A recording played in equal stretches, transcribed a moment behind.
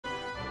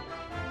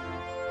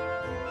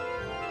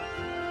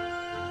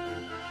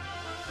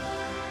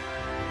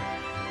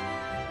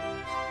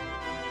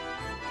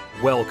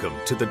Welcome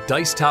to the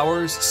Dice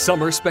Towers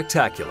Summer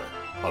Spectacular,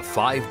 a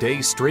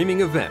 5-day streaming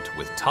event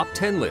with top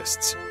 10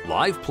 lists,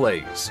 live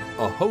plays,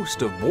 a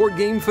host of board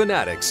game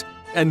fanatics,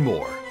 and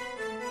more.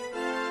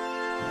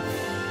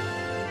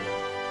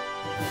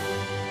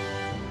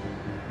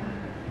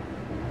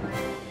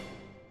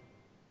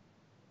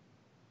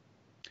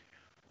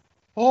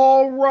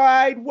 All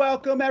right,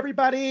 welcome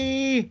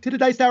everybody to the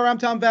Dice Tower. I'm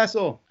Tom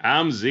Vessel.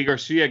 I'm Z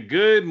Garcia.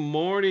 Good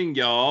morning,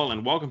 y'all,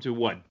 and welcome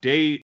to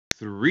day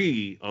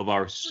 3 of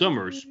our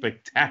Summer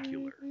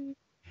Spectacular.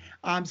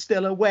 I'm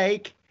still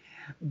awake,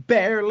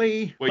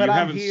 barely, Well, but you I'm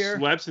haven't here.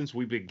 slept since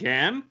we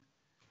began?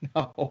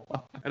 No.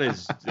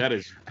 That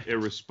is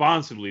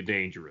irresponsibly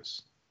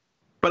dangerous.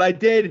 But I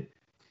did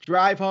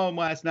drive home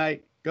last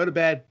night, go to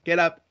bed, get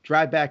up,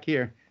 drive back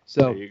here.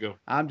 So There you go.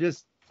 I'm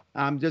just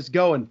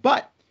going.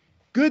 But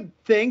good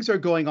things are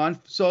going on.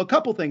 So a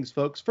couple things,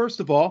 folks. First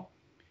of all,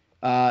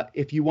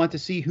 if you want to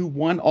see who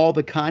won all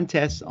the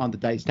contests on the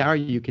Dice Tower,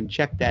 you can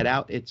check that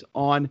out. It's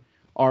on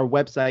our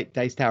website,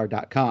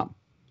 dicetower.com.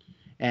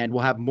 And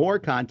we'll have more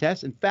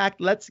contests. In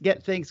fact, let's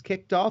get things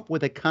kicked off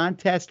with a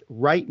contest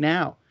right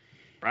now.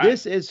 Right.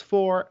 This is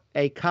for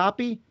a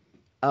copy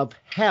of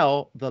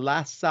Hell, The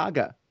Last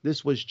Saga.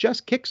 This was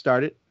just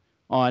kickstarted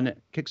on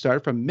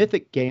Kickstarter from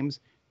Mythic Games.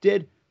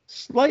 Did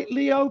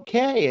slightly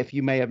okay, if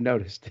you may have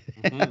noticed.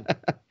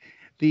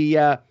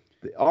 Mm-hmm.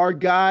 Our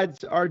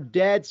gods are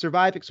dead.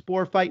 Survive,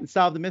 explore, fight, and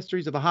solve the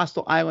mysteries of a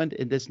hostile island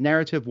in this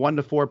narrative 1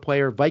 to 4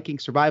 player Viking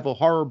survival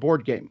horror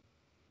board game.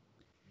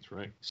 That's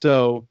right.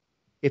 So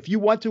if you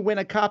want to win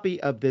a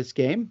copy of this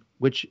game,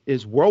 which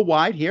is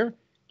worldwide here,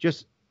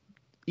 just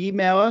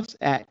email us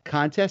at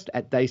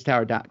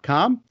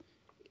contest@dicetower.com.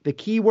 The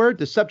keyword,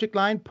 the subject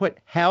line, put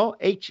Hell,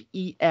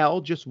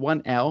 H-E-L, just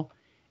one L.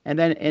 And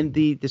then in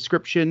the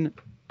description,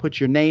 put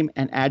your name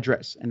and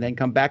address. And then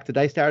come back to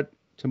Dice Tower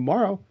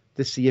tomorrow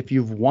to see if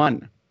you've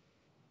won.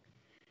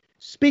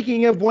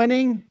 Speaking of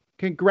winning,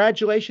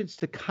 congratulations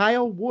to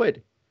Kyle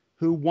Wood,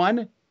 who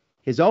won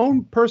his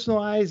own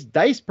personalized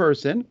Dice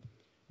Person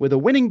with a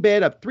winning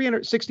bid of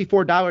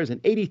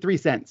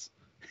 $364.83.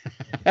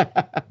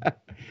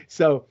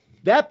 So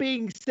that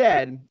being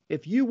said,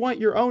 if you want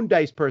your own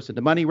Dice Person,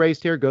 the money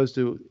raised here goes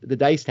to the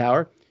Dice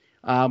Tower.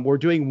 We're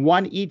doing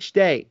one each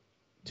day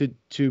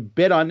to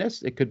bid on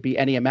this. It could be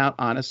any amount,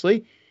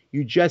 honestly.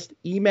 You just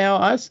email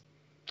us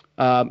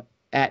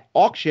at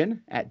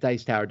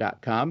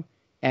auction@dicetower.com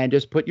and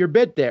just put your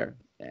bid there.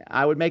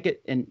 I would make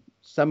it in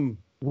some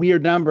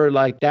weird number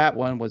like that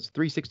one was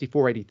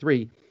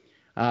 $364.83.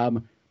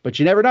 But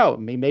you never know. I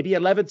mean, maybe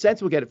 11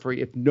 cents will get it for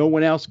you if no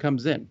one else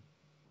comes in.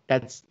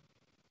 That's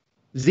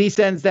Z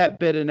sends that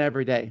bid in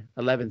every day,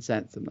 11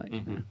 cents. I'm like,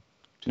 mm-hmm.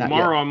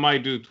 Tomorrow I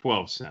might do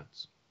 12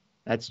 cents.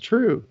 That's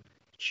true.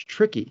 It's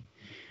tricky.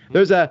 Mm-hmm.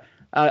 There's a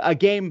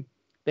game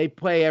they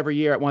play every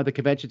year at one of the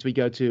conventions we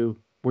go to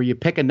where you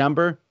pick a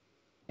number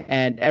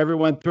and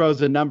everyone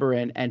throws a number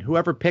in, and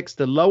whoever picks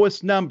the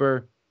lowest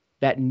number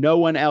that no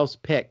one else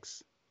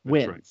picks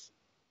wins. Right.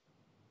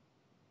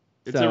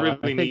 It's a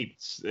really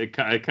neat,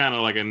 kind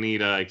of like a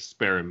neat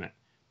experiment.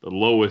 The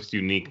lowest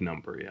unique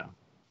number, yeah.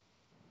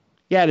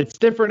 Yeah, and it's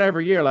different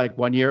every year. Like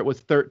one year it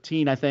was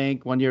 13, I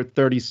think. One year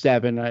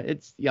 37.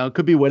 It's it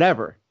could be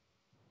whatever.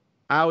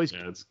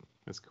 That's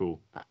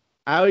cool.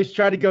 I always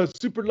try to go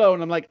super low,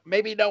 and I'm like,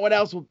 maybe no one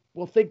else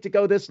will think to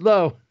go this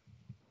low.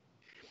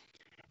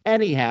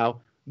 Anyhow,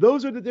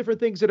 those are the different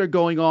things that are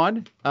going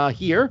on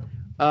here.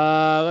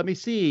 Let me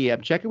see.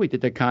 I'm checking. We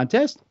did the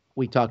contest.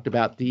 We talked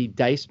about the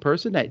Dice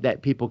Person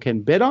that people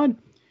can bid on.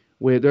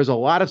 There's a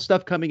lot of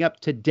stuff coming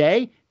up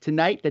today.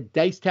 Tonight, the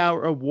Dice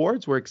Tower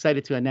Awards. We're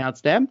excited to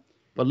announce them.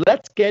 But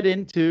let's get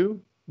into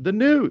the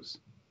news.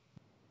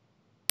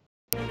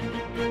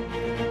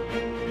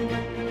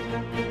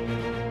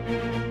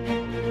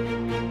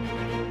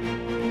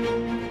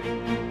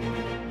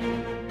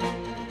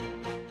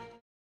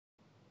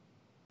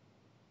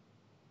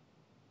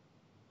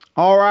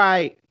 All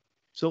right.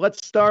 So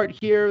let's start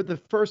here. The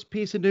first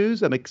piece of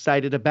news I'm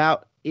excited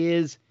about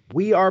is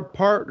we are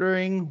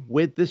partnering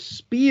with the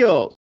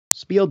Spiel.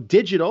 Spiel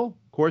Digital.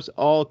 Of course,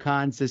 all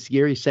cons this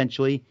year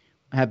essentially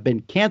have been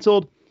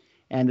canceled.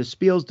 And the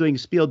Spiel's doing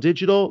Spiel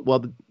Digital.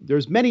 Well,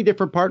 there's many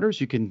different partners.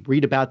 You can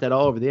read about that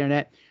all over the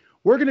internet.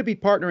 We're going to be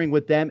partnering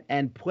with them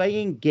and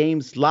playing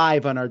games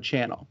live on our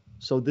channel.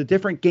 So the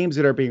different games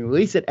that are being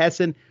released at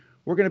Essen,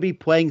 we're going to be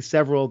playing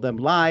several of them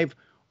live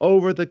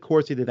over the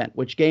course of the event.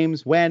 Which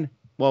games, when?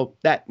 Well,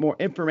 that more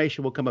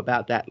information will come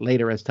about that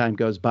later as time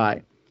goes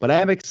by. But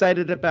I am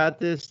excited about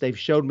this. They've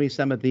showed me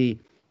some of the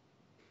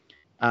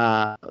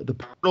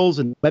portals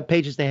and web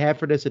pages they have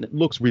for this, and it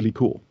looks really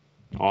cool.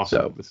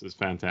 Awesome. So, this is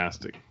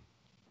fantastic.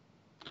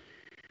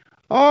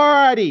 All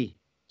righty.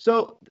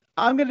 So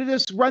I'm going to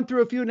just run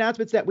through a few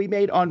announcements that we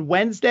made on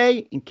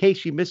Wednesday in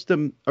case you missed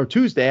them, or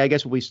Tuesday, I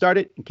guess, when we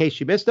started, in case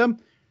you missed them.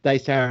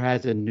 Dice Tower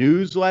has a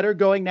newsletter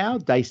going now,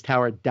 Dice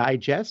Tower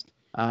Digest,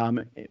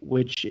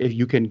 which if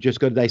you can just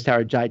go to Dice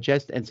Tower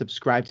Digest and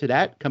subscribe to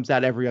that. Comes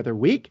out every other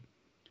week.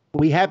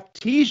 We have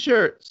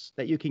T-shirts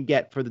that you can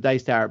get for the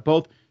Dice Tower,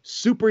 both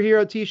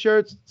superhero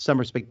t-shirts,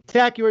 Summer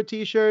Spectacular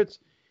t-shirts,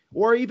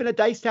 or even a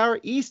Dice Tower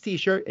East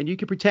t-shirt, and you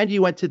can pretend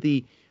you went to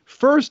the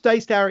first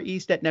Dice Tower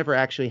East that never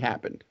actually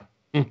happened.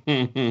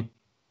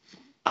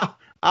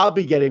 I'll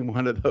be getting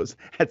one of those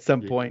at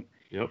some point.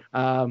 Yep.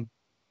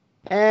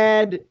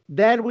 And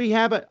then we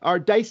have our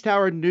Dice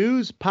Tower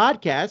News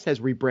podcast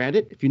has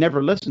rebranded. If you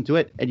never listened to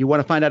it and you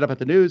want to find out about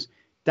the news,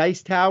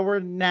 Dice Tower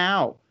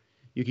Now.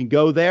 You can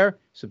go there,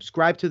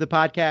 subscribe to the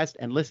podcast,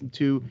 and listen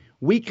to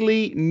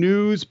weekly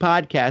news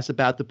podcasts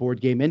about the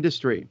board game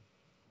industry.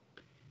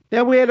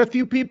 Then we had a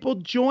few people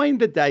join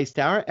the Dice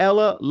Tower.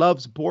 Ella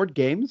Loves Board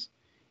Games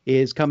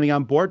is coming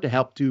on board to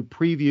help do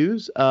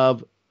previews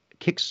of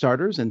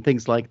Kickstarters and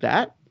things like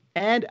that.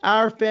 And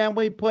Our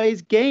Family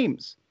Plays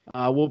Games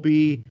will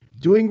be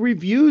doing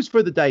reviews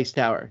for the Dice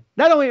Tower.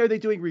 Not only are they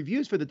doing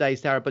reviews for the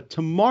Dice Tower, but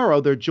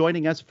tomorrow they're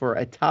joining us for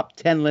a top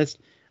 10 list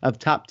of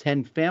top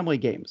 10 family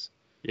games.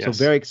 Yes. So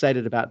very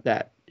excited about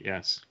that.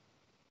 Yes.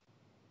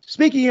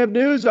 Speaking of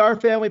news, Our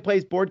Family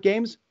Plays Board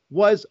Games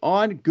was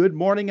on Good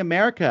Morning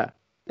America.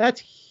 That's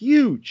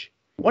huge.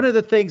 One of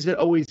the things that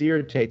always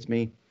irritates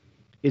me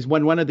is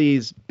when one of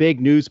these big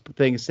news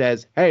things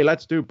says, hey,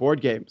 let's do board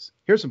games.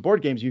 Here's some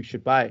board games you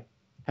should buy.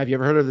 Have you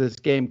ever heard of this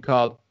game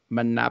called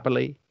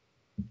Monopoly?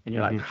 And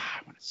you're like,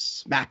 I want to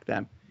smack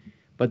them.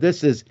 But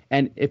this is,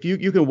 and if you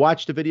can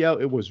watch the video,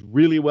 it was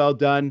really well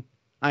done.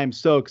 I am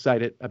so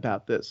excited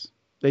about this.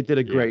 They did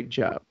a great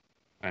job.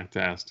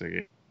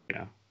 Fantastic.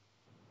 Yeah.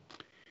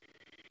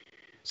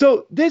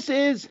 So this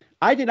is,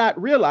 I did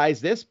not realize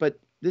this, but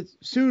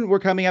soon we're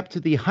coming up to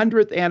the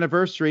 100th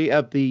anniversary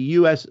of the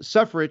U.S.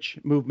 suffrage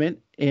movement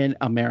in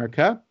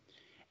America.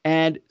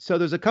 And so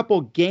there's a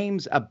couple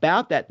games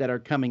about that are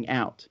coming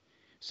out.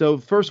 So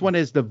first one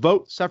is the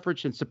Vote,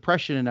 Suffrage, and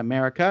Suppression in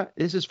America.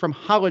 This is from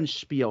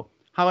Hollandspiel.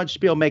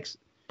 Hollandspiel makes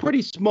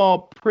pretty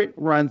small print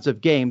runs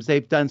of games.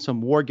 They've done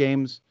some war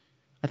games.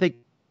 I think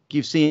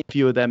you've seen a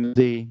few of them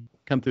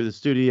come through the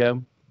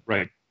studio.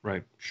 Right,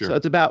 sure. So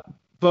it's about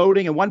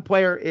voting, and one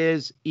player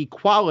is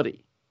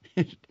equality,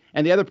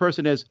 and the other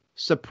person is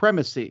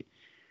supremacy.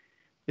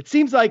 It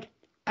seems like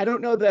I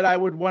don't know that I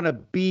would want to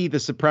be the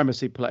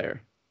supremacy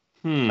player.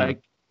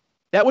 Like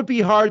that would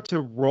be hard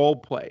to role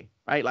play,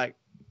 right? Like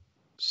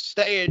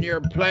stay in your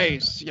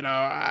place,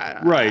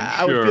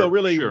 I would feel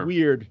really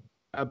weird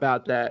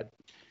about that.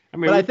 I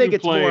mean, but I think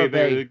it's more of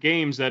the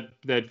games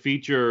that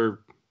feature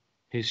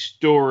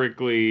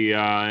historically,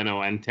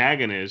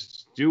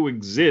 antagonists do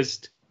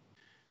exist,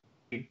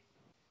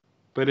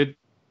 but it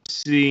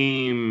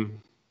seems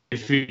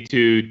iffy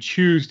to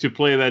choose to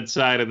play that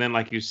side, and then,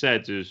 like you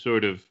said, to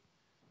sort of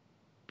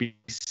be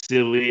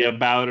silly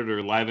about it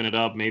or liven it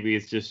up. Maybe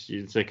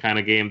it's a kind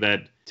of game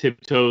that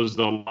tiptoes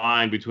the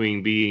line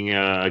between being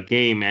a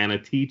game and a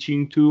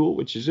teaching tool,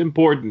 which is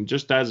important,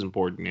 just as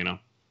important,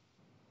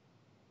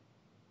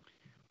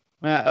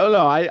 Oh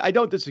no, I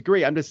don't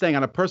disagree. I'm just saying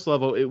on a personal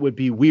level, it would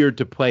be weird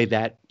to play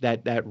that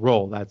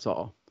role. That's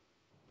all.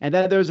 And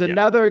then there's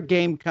another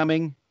game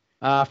coming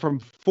from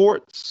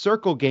Fort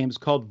Circle Games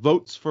called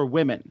Votes for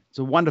Women. It's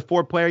a 1 to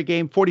 4 player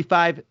game,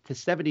 45 to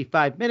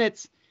 75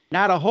 minutes.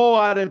 Not a whole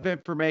lot of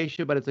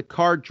information, but it's a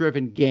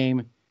card-driven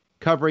game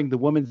covering the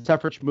women's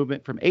suffrage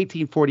movement from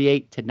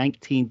 1848 to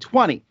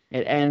 1920.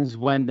 It ends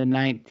when the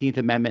 19th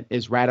Amendment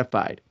is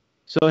ratified.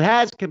 So it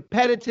has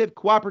competitive,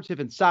 cooperative,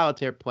 and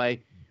solitaire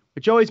play,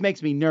 which always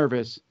makes me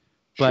nervous,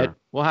 but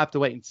we'll have to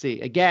wait and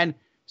see. Again,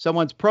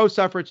 someone's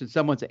pro-suffrage and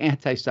someone's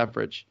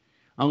anti-suffrage.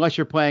 Unless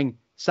you're playing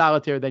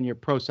solitaire, then you're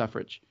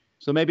pro-suffrage.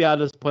 So maybe I'll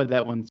just play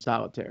that one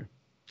solitaire.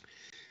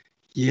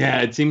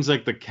 Yeah, it seems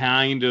like the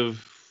kind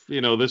of,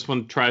 this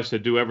one tries to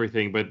do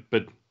everything,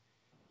 but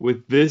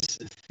with this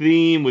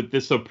theme, with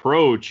this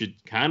approach, it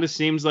kind of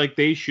seems like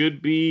they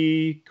should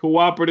be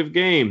cooperative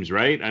games,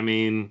 right? I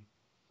mean,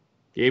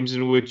 games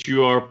in which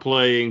you are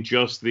playing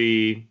just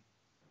the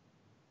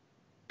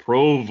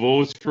pro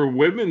votes for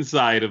women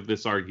side of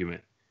this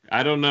argument.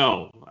 I don't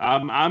know.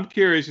 I'm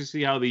curious to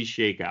see how these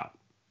shake out.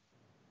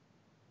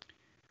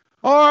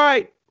 All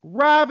right.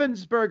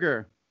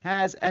 Ravensburger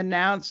has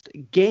announced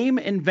Game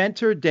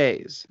Inventor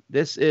Days.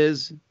 This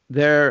is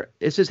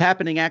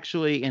happening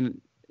actually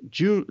in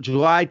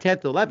July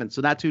 10th, 11th,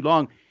 so not too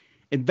long.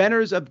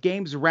 Inventors of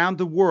games around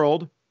the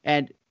world,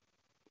 and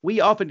we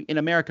often in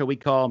America we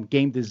call them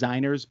game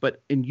designers,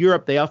 but in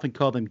Europe they often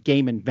call them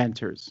game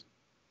inventors.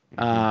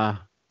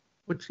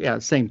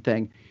 Same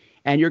thing.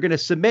 And you're going to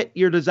submit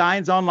your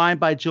designs online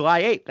by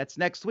July 8th. That's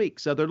next week.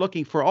 So they're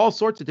looking for all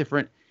sorts of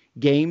different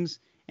games,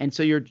 and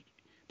so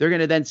they're going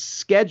to then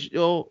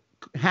schedule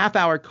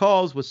half-hour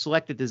calls with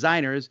selected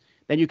designers.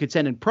 Then you could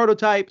send in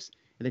prototypes,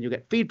 and then you'll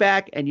get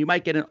feedback, and you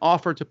might get an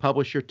offer to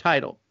publish your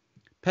title.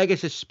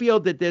 Pegasus Spiel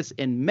did this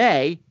in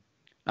May,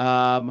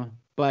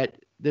 but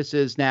this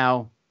is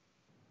now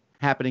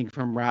happening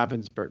from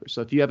Ravensburger.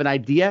 So if you have an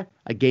idea,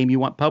 a game you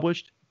want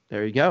published,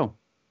 there you go.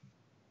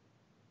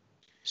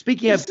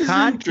 Speaking of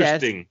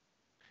contests,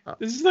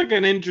 this is like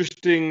an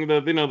interesting,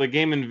 the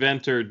Game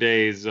Inventor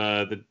Days.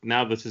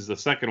 Now this is the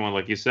second one,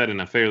 like you said, in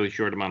a fairly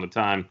short amount of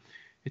time.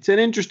 It's an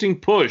interesting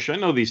push. I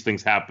know these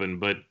things happen,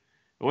 but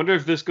I wonder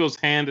if this goes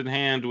hand in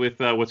hand with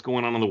what's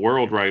going on in the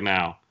world right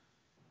now.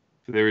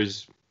 If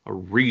there's a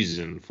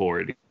reason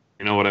for it.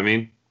 You know what I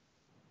mean?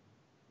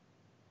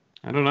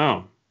 I don't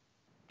know.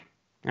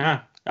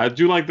 Yeah, I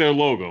do like their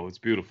logo. It's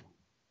beautiful.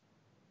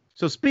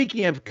 So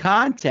speaking of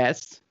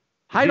contests,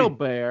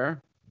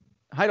 Heidelbar,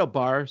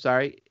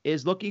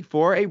 is looking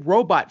for a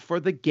robot for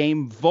the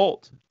game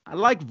Volt. I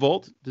like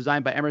Volt,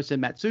 designed by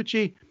Emerson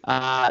Matsuuchi.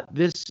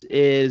 This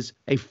is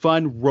a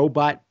fun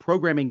robot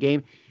programming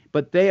game,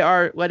 but they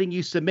are letting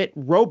you submit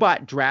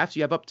robot drafts.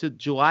 You have up to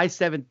July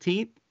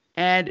 17th,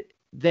 and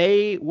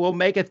they will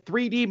make a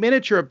 3D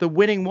miniature of the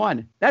winning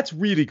one. That's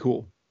really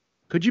cool.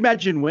 Could you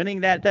imagine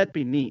winning that? That'd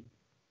be neat.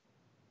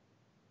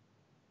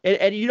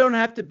 And you don't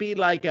have to be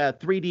like a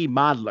 3D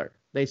modeler.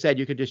 They said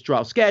you could just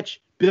draw a sketch,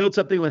 build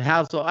something with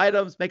household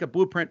items, make a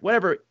blueprint,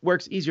 whatever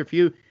works easier for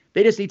you.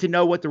 They just need to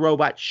know what the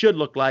robot should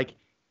look like.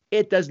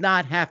 It does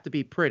not have to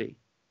be pretty,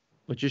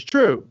 which is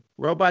true.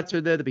 Robots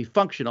are there to be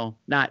functional,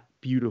 not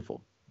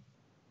beautiful.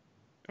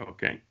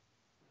 Okay.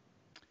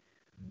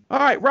 All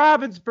right.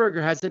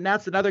 Ravensburger has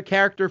announced another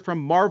character from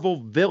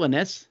Marvel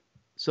Villainous.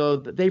 So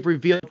they've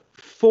revealed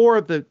 4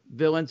 of the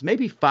villains,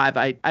 maybe 5.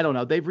 I don't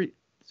know.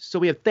 So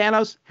we have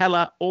Thanos,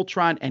 Hela,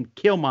 Ultron, and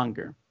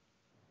Killmonger.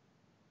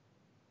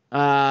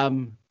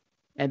 And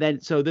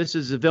then, so this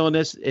is a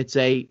Villainous. It's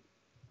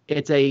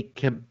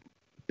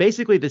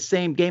basically the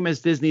same game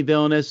as Disney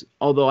Villainous,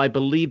 although I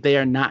believe they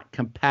are not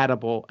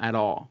compatible at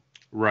all.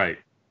 Right.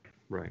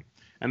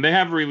 And they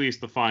have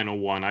released the final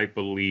one. I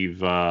believe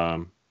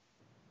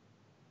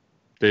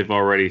they've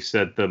already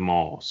set them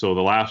all. So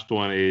the last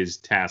one is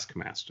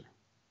Taskmaster.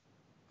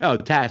 Oh,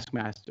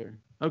 Taskmaster.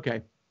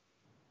 Okay.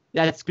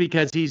 That's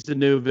because he's the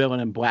new villain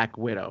in Black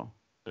Widow.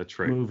 That's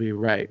right. Movie,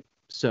 right.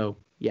 So,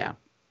 yeah.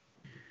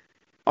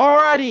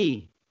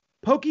 Alrighty.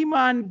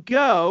 Pokemon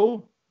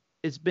Go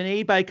is been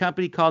made by a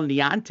company called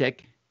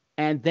Niantic,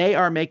 and they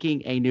are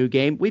making a new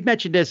game. We've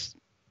mentioned this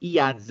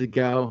eons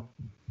ago.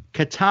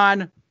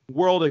 Catan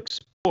World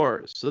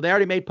Explorers. So they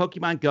already made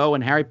Pokemon Go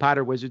and Harry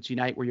Potter Wizards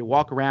Unite, where you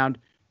walk around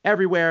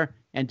everywhere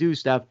and do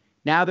stuff.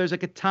 Now there's a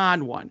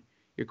Catan one.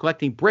 You're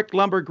collecting brick,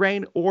 lumber,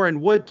 grain, ore,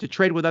 and wood to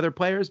trade with other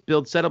players,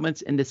 build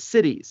settlements into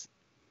cities.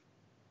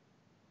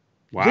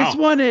 Wow.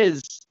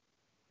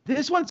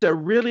 This one's a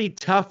really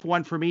tough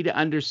one for me to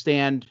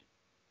understand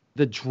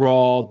the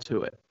draw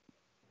to it.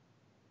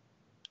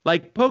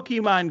 Like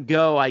Pokemon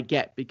Go, I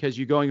get, because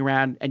you're going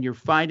around and you're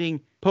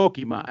finding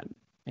Pokemon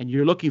and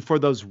you're looking for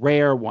those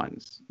rare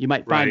ones. You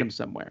might find them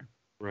somewhere.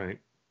 Right.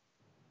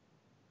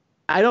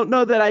 I don't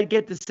know that I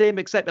get the same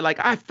excitement.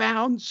 Like, I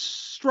found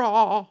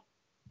straw.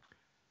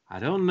 I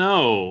don't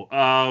know.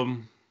 I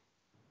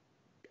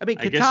mean,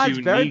 Catan's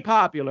very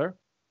popular.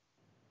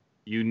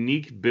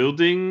 Unique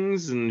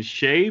buildings and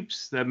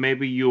shapes that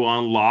maybe you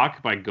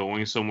unlock by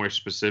going somewhere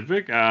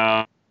specific.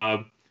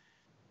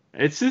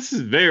 This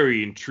is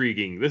very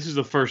intriguing. This is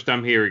the first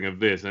I'm hearing of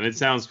this, and it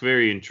sounds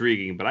very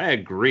intriguing. But I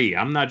agree.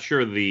 I'm not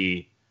sure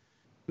the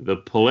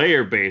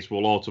player base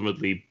will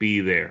ultimately be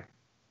there.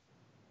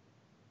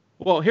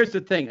 Well, here's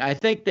the thing. I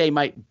think they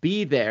might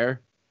be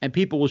there, and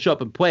people will show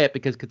up and play it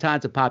because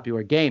Catan's a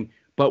popular game.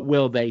 But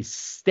will they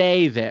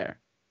stay there?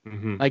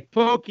 Mm-hmm. Like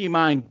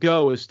Pokemon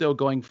Go is still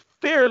going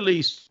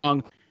fairly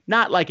strong.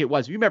 Not like it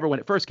was. You remember when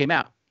it first came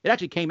out? It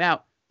actually came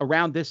out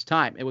around this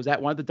time. It was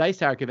at one of the Dice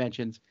Tower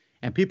conventions,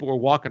 and people were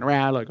walking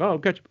around like, "Oh,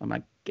 catch!" I'm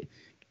like,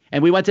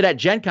 and we went to that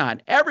Gen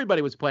Con.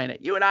 Everybody was playing it.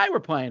 You and I were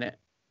playing it.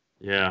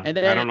 Yeah, and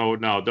then, I don't know.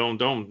 No,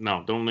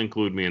 don't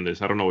include me in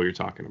this. I don't know what you're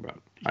talking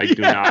about. I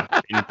do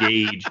not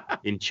engage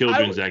in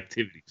children's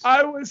activities.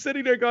 I was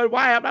sitting there going,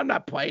 "Why? I'm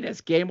not playing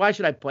this game. Why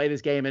should I play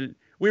this game?" And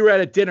we were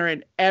at a dinner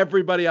and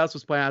everybody else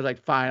was playing. I was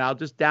like, "Fine, I'll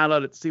just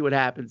download it, see what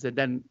happens." And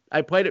then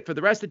I played it for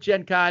the rest of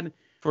Gen Con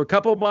for a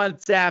couple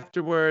months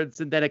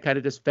afterwards, and then it kind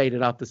of just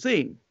faded off the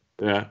scene.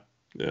 Yeah.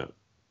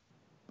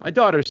 My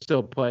daughter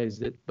still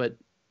plays it, but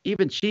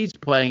even she's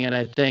playing it,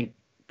 I think,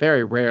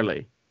 very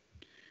rarely.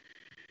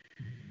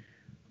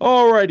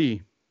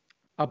 Alrighty.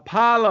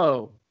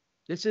 Apollo.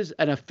 This is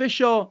an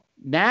official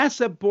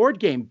NASA board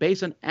game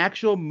based on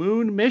actual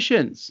moon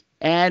missions.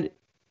 And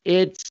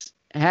it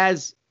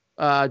has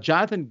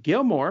Jonathan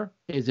Gilmour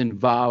is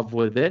involved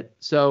with it.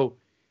 So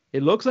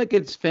it looks like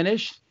it's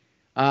finished.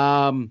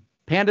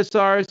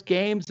 Pandasars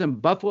Games and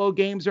Buffalo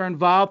Games are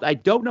involved. I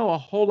don't know a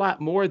whole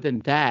lot more than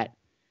that.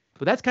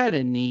 But that's kind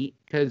of neat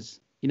because,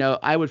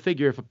 I would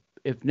figure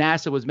if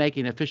NASA was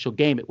making an official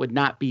game, it would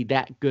not be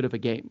that good of a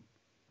game.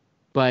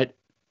 But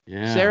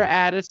yeah. Sarah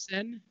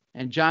Addison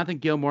and Jonathan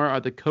Gilmour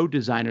are the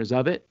co-designers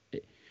of it.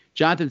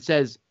 Jonathan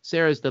says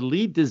Sarah's the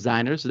lead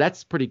designer, so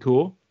that's pretty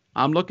cool.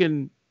 I'm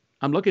looking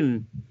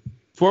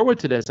forward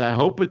to this. I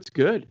hope it's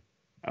good.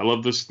 I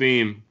love this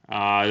theme.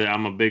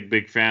 I'm a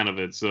big fan of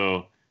it,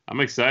 so I'm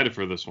excited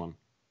for this one.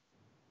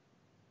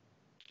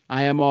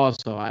 I am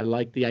also. I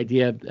like the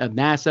idea of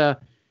NASA.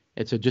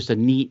 It's just a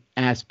neat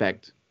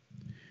aspect.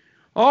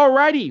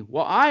 Alrighty.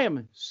 Well, I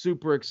am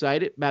super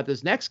excited about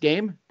this next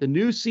game. The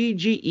new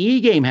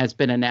CGE game has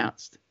been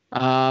announced. We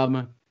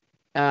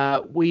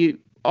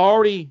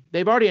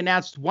they've already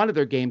announced one of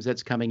their games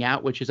that's coming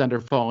out, which is Under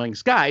Falling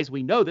Skies.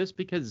 We know this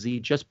because Z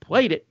just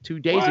played it 2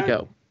 days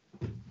ago.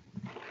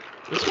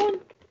 This one?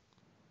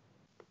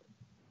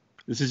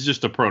 This is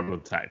just a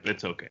prototype.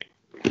 It's okay.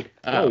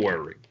 Don't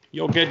worry.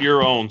 You'll get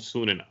your own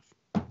soon enough.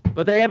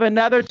 But they have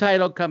another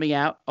title coming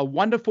out, a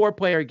 1 to 4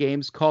 player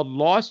games called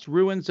Lost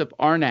Ruins of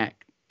Arnak.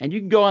 And you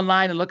can go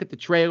online and look at the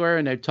trailer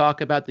and they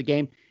talk about the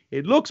game.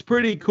 It looks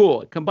pretty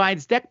cool. It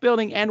combines deck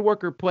building and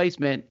worker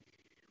placement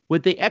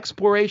with the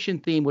exploration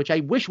theme, which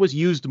I wish was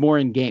used more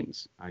in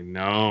games. I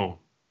know.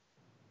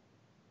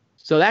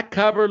 So that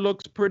cover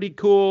looks pretty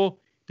cool.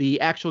 The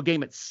actual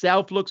game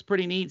itself looks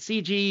pretty neat.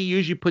 CG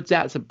usually puts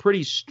out some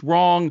pretty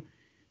strong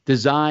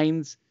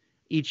designs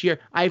each year.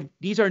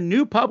 These are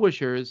new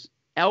publishers,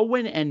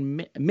 Elwyn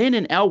and Min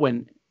and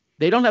Elwyn.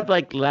 They don't have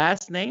like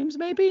last names,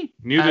 maybe?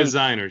 New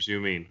designers, you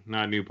mean?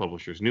 Not new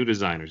publishers. New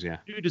designers, yeah.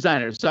 New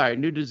designers. Sorry,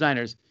 new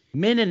designers.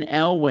 Min and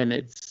Elwyn,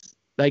 it's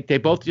like they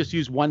both just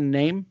use one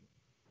name.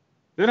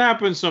 That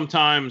happens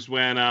sometimes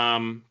when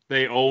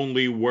they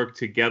only work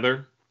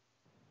together.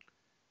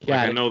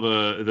 I know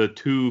the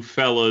two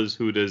fellas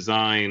who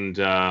designed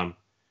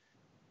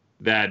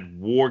that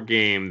war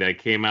game that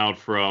came out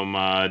from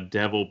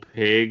Devil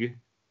Pig.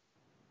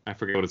 I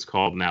forget what it's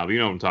called now, but you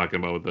know what I'm talking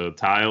about with the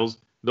tiles.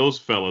 Those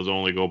fellas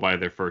only go by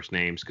their first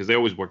names because they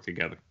always work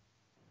together.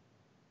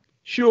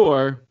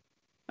 Sure.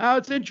 Oh,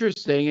 it's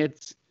interesting.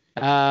 It's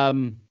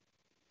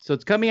so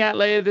it's coming out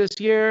later this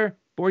year.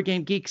 Board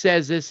Game Geek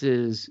says this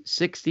is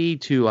 60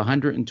 to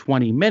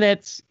 120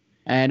 minutes.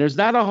 And there's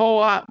not a whole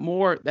lot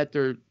more that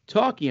they're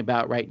talking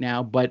about right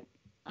now, but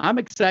I'm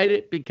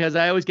excited because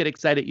I always get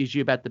excited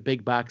usually about the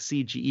big box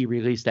CGE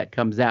release that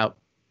comes out.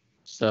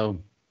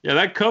 So yeah,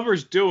 that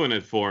cover's doing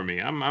it for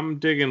me. I'm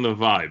digging the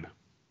vibe.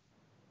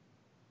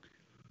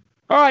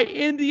 All right,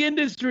 in the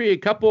industry, a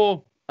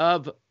couple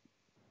of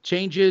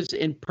changes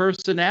in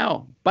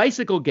personnel.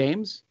 Bicycle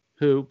Games,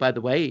 who, by the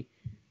way,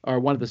 are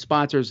one of the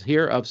sponsors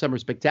here of Summer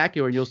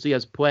Spectacular, and you'll see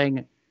us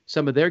playing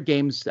some of their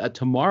games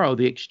tomorrow,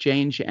 The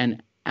Exchange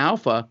and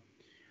Alpha.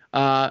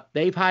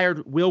 They've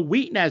hired Will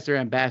Wheaton as their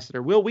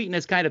ambassador. Will Wheaton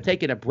has kind of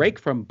taken a break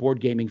from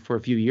board gaming for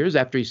a few years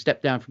after he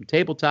stepped down from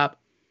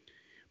tabletop.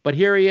 But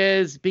here he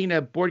is being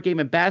a board game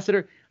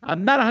ambassador.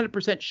 I'm not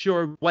 100%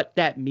 sure what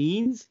that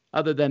means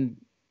other than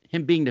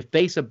him being the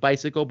face of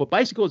Bicycle. But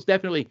Bicycle is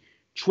definitely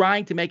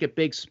trying to make a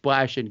big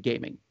splash in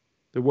gaming.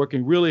 They're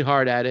working really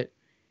hard at it.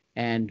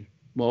 And,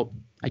 well,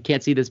 I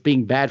can't see this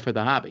being bad for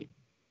the hobby.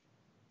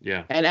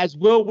 Yeah. And as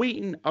Will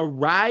Wheaton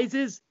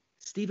arises,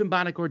 Stephen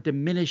Buonocore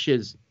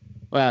diminishes.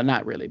 Well,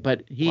 not really,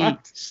 but he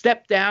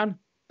stepped down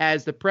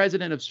as the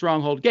president of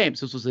Stronghold Games.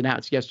 This was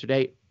announced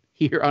yesterday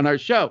here on our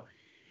show.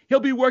 He'll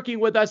be working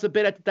with us a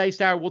bit at the Dice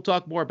Tower. We'll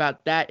talk more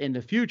about that in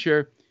the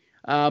future.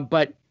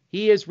 But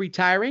he is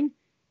retiring,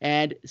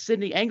 and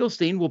Sydney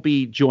Engelstein will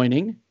be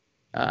joining,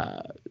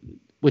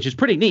 which is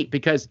pretty neat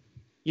because,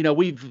 you know,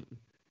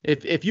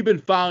 if you've been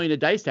following the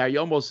Dice Tower, you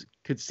almost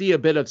could see a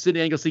bit of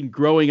Sydney Engelstein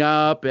growing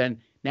up, and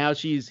now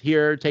she's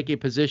here taking a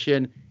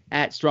position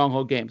at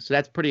Stronghold Games. So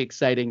that's pretty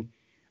exciting.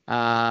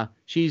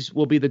 She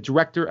will be the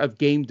director of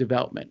game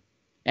development.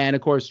 And,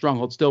 of course,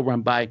 Stronghold's still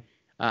run by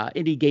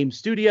Indie Game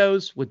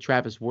Studios with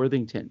Travis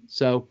Worthington.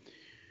 So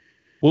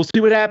we'll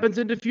see what happens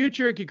in the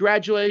future.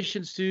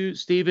 Congratulations to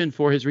Stephen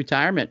for his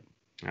retirement.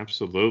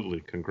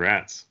 Absolutely.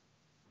 Congrats.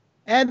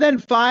 And then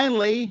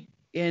finally,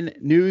 in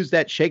news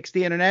that shakes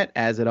the internet,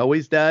 as it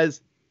always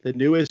does, the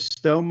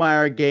newest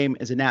Stonemaier game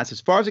is announced.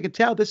 As far as I can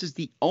tell, this is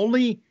the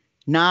only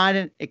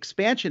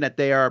non-expansion that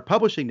they are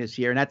publishing this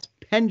year, and that's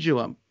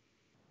Pendulum.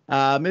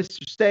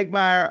 Mr.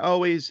 Stegmaier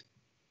always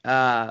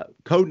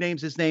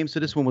codenames his name, so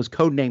this one was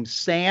codenamed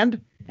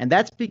Sand, and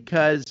that's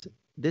because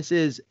this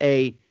is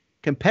a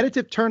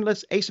competitive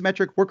turnless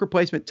asymmetric worker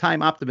placement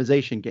time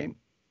optimization game.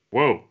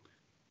 Whoa.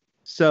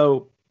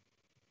 So,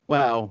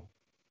 well,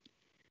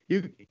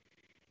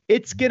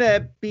 it's going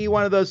to be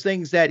one of those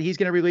things that he's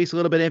going to release a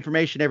little bit of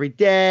information every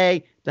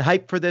day. The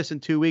hype for this in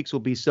 2 weeks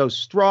will be so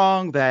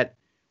strong that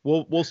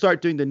we'll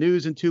start doing the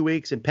news in 2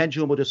 weeks, and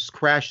Pendulum will just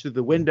crash through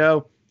the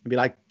window and be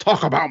like,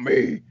 talk about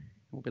me.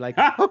 We'll be like,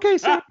 okay,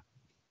 sir.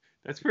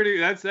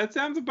 That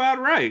sounds about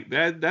right.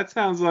 That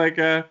sounds like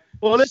a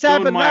this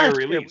happened last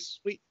release.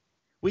 Year.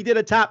 We did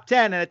a top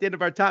 10, and at the end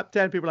of our top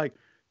 10, people were like,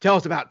 tell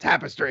us about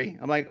Tapestry.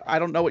 I'm like, I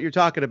don't know what you're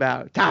talking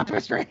about.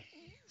 Tapestry.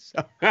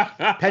 So,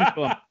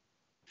 Pendulum.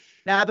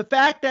 Now, the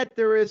fact that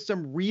there is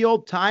some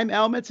real-time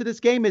elements to this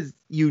game is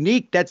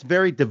unique. That's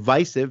very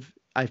divisive,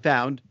 I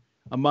found,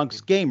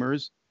 amongst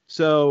gamers.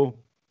 So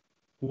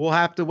we'll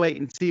have to wait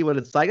and see what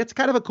it's like. It's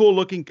kind of a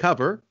cool-looking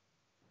cover.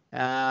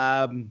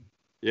 Yeah,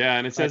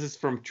 and it says it's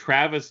from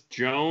Travis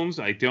Jones.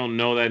 I don't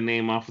know that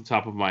name off the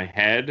top of my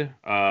head.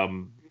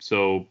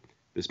 So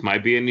this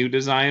might be a new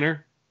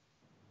designer.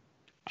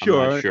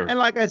 Sure. And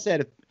like I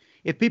said,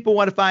 if people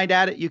want to find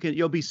out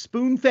you'll be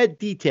spoon-fed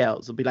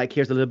details. It'll be like,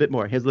 here's a little bit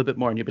more, here's a little bit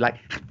more. And you'll be like,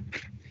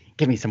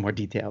 give me some more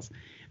details.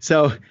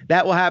 So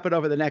that will happen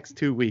over the next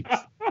 2 weeks.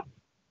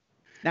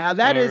 Now,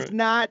 that is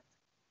not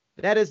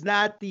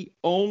the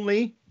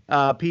only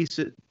piece.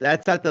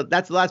 That's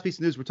the last piece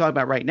of news we're talking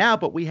about right now,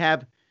 but we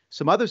have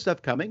some other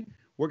stuff coming.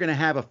 We're going to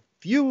have a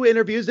few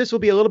interviews. This will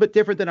be a little bit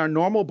different than our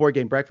normal board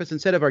game breakfast.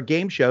 Instead of our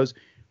game shows,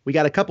 we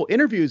got a couple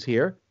interviews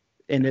here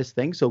in this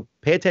thing. So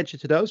pay attention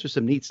to those. There's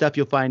some neat stuff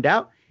you'll find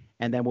out.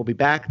 And then we'll be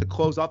back to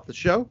close off the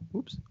show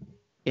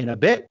in a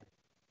bit.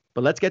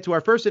 But let's get to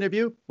our first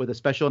interview with a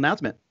special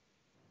announcement.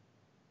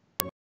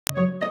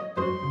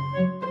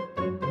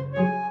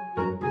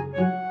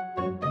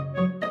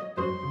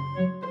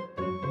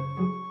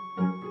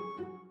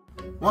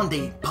 One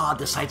day, Pa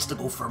decides to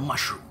go for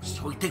mushrooms,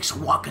 so he takes a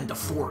walk in the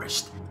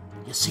forest.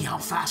 You see how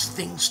fast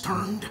things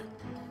turned?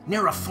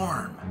 Near a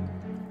farm.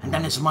 And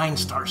then his mind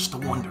starts to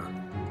wander.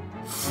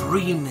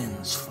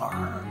 Freeman's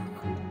Farm.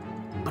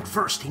 But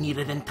first, he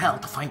needed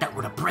intel to find out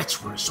where the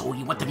Brits were, so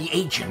he went to the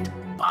agent.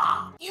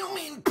 Bah! You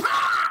mean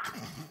Pa?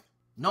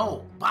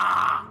 No,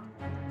 Bah!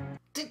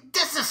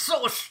 This is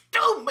so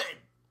stupid!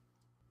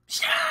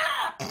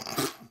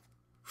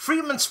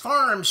 Freeman's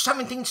Farm,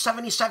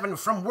 1777,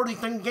 from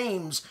Worthington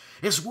Games,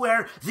 is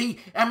where the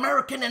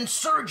American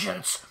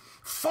insurgents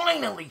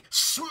finally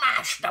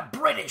smashed the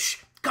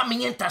British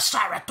coming into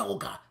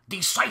Saratoga.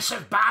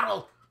 Decisive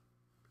battle,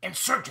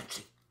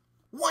 insurgency.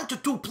 1 to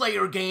 2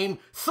 player game,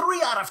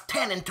 3 out of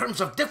 10 in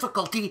terms of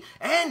difficulty,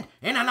 and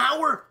in an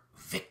hour,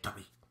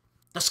 victory.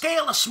 The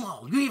scale is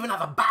small. You even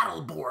have a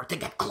battle board to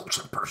get close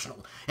and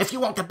personal. If you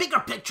want a bigger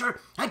picture,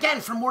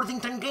 again from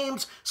Worthington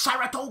Games,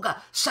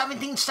 Saratoga,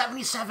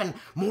 1777,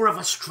 more of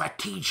a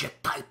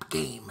strategic type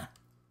game.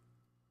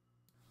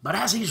 But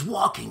as he's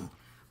walking,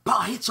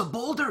 Pa hits a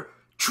boulder,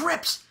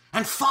 trips,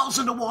 and falls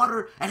in the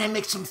water, and it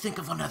makes him think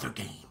of another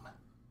game.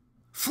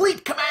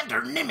 Fleet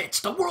Commander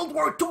Nimitz, the World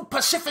War II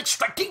Pacific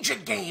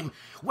strategic game,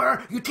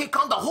 where you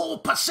take on the whole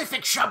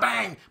Pacific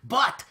shebang,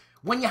 but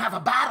when you have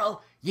a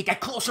battle, you get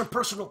close and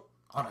personal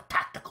on a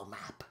tactical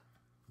map.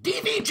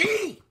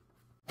 DVG!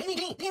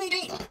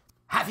 DVG!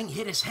 Having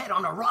hit his head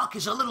on a rock,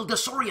 he's a little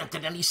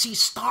disoriented and he sees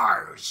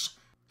stars.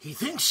 He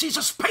thinks he's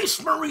a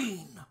space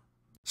marine.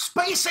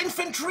 Space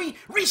Infantry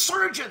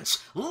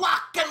Resurgence,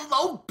 Lock and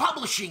Load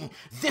Publishing.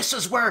 This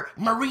is where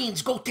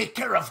Marines go take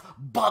care of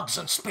bugs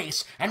in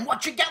space. And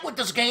what you get with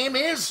this game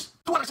is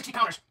 260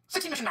 counters,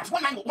 60 mission maps,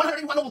 1 manual,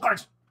 181 noble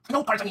cards.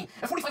 No cards,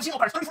 45 xeno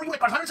cards, 34 unit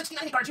cards, 160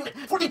 enemy cards unit,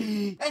 40.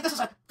 And this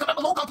is a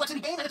low complexity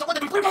game, and it's a 1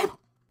 to 3 game.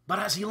 But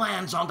as he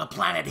lands on the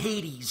planet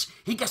Hades,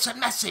 he gets a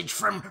message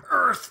from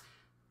Earth.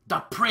 The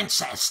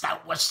princess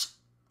that was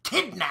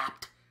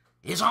kidnapped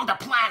is on the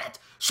planet.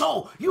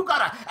 So you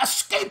gotta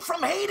escape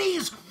from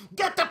Hades,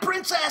 get the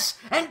princess,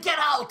 and get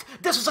out.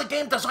 This is a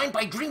game designed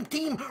by Dream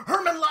Team,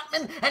 Herman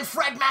Lutman, and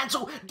Fred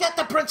Manzo. Get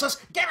the princess,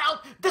 get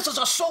out. This is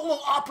a solo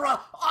opera,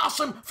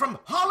 awesome, from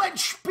Holland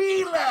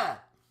Spiele.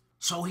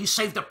 So he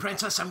saved the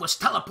princess and was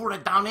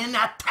teleported down in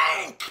a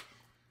tank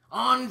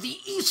on the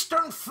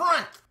Eastern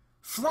Front.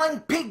 Flying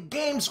Pig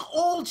Games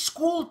Old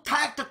School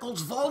Tacticals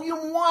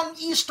Volume 1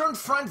 Eastern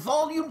Front,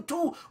 Volume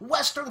 2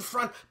 Western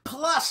Front,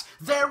 plus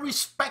their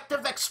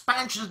respective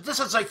expansions. This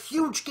is a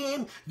huge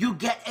game. You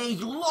get a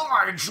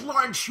large,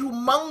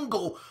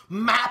 humongo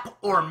map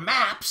or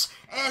maps,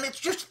 and it's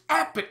just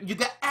epic. You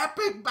get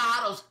epic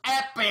battles.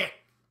 Epic.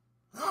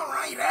 All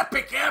right,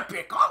 epic.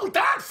 All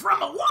that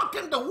from a walk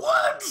in the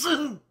woods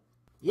and...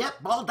 Yep,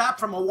 all that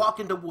from a walk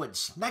in the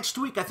woods. Next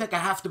week, I think I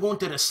have to go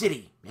into the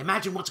city.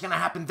 Imagine what's going to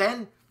happen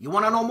then. You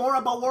want to know more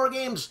about war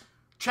games?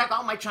 Check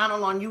out my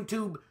channel on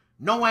YouTube.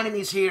 No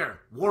Enemies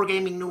Here.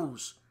 Wargaming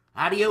News.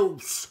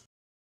 Adios.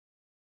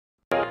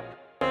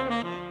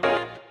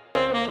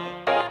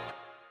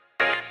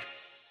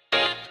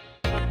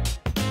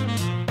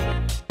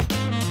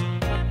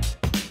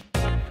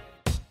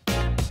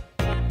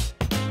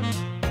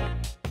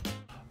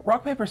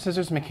 Rock, paper,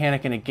 scissors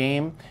mechanic in a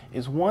game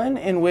is one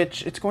in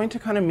which it's going to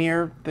kind of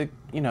mirror the,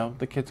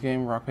 the kids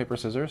game Rock, paper,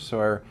 scissors. So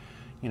our,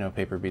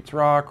 paper beats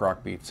rock,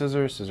 rock beats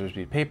scissors, scissors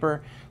beat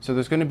paper. So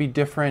there's going to be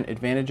different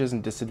advantages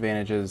and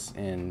disadvantages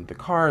in the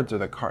cards or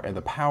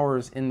the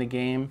powers in the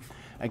game.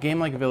 A game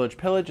like Village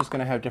Pillage is going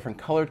to have different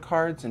colored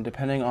cards, and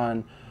depending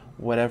on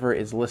whatever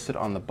is listed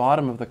on the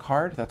bottom of the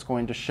card, that's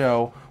going to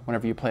show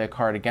whenever you play a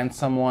card against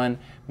someone,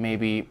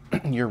 maybe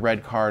your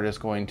red card is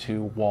going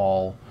to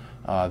wall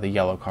the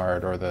yellow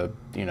card, or the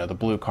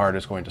blue card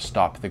is going to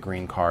stop the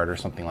green card, or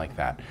something like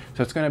that.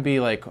 So it's going to be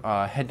like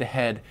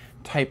head-to-head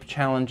type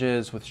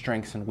challenges with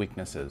strengths and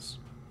weaknesses.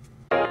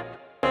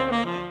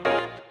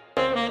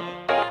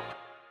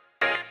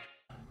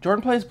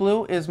 Jordan Plays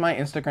Blue is my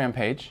Instagram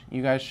page.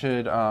 You guys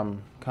should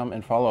come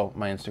and follow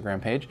my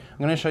Instagram page. I'm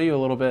going to show you a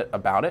little bit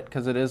about it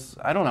because it is,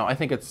 I don't know, I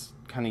think it's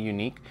kind of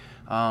unique.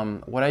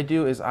 What I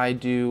do is I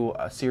do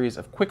a series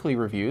of quickly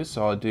reviews.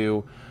 So I'll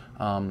do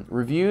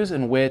reviews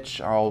in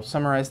which I'll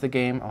summarize the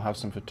game, I'll have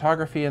some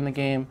photography in the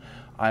game,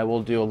 I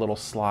will do a little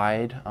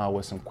slide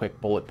with some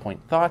quick bullet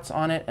point thoughts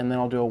on it, and then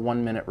I'll do a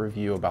 1-minute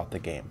review about the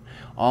game,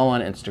 all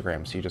on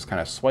Instagram. So you just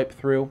kind of swipe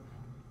through.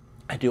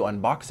 I do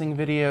unboxing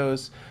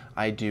videos,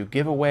 I do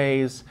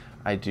giveaways,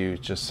 I do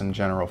just some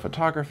general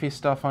photography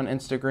stuff on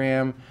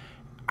Instagram.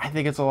 I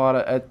think it's a lot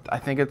of, I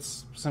think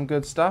it's some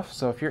good stuff.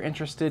 So if you're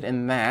interested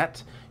in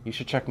that, you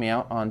should check me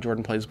out on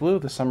Jordan Plays Blue.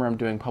 This summer I'm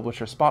doing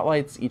publisher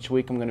spotlights. Each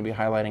week I'm going to be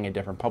highlighting a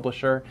different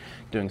publisher,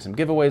 doing some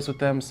giveaways with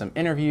them, some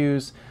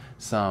interviews,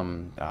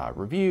 some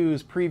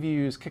reviews,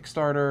 previews,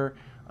 Kickstarter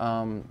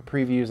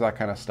previews, that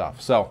kind of stuff.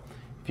 So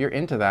if you're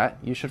into that,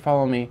 you should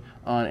follow me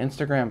on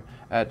Instagram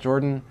at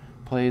Jordan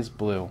Plays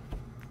Blue.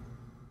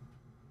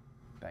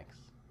 Thanks.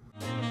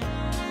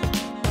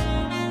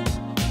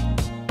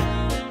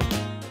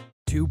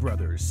 Two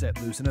brothers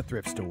set loose in a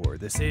thrift store.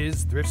 This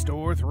is Thrift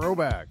Store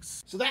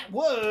Throwbacks. So that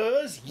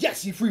was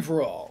Yahtzee Free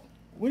For All.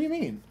 What do you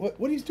mean? What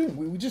are you doing?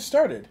 We just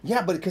started.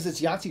 Yeah, but because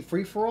it's Yahtzee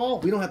Free For All,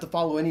 we don't have to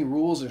follow any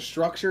rules or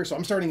structure, so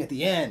I'm starting at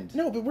the end.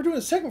 No, but we're doing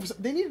a segment for.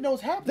 They need to know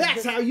what's happening.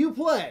 That's how you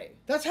play.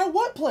 That's how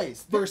what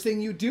plays? First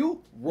thing you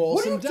do, roll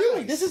What are some you dice.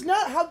 doing? This is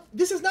not how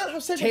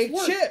segments Take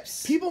work.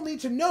 chips. People need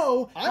to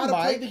know how I'm to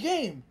play Mike. the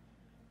game.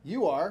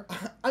 You are.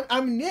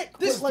 I'm Nick.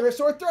 This is Like, Thrift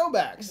Store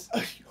Throwbacks.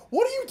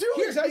 what are you doing?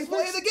 Here's how you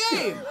play the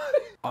game.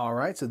 All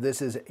right, so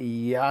this is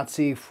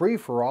Yahtzee Free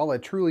For All, a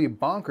truly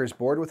bonkers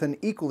board with an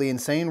equally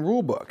insane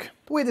rule book.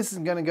 The way this is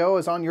going to go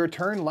is on your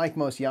turn, like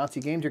most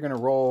Yahtzee games, you're going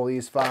to roll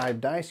these 5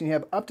 dice, and you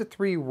have up to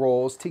 3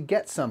 rolls to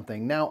get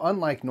something. Now,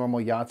 unlike normal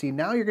Yahtzee,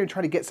 now you're going to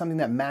try to get something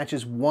that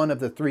matches one of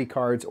the 3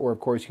 cards, or of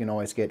course you can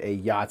always get a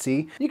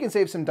Yahtzee. You can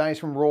save some dice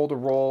from roll to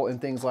roll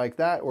and things like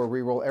that, or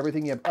re-roll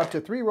everything. You have up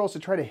to 3 rolls to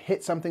try to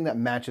hit something that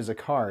matches a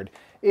card.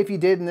 If you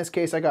did, in this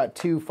case I got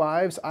 2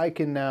 5s, I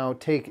can now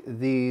take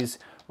these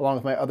along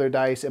with my other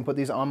dice and put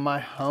these on my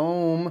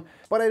home.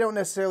 But I don't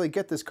necessarily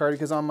get this card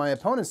because on my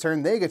opponent's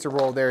turn, they get to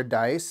roll their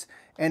dice.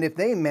 And if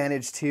they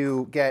manage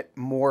to get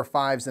more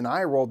 5s than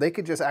I rolled, they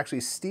could just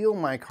actually steal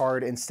my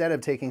card instead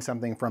of taking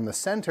something from the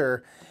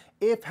center.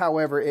 If,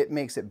 however, it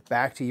makes it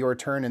back to your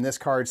turn and this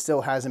card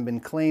still hasn't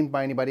been claimed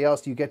by anybody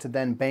else, you get to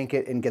then bank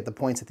it and get the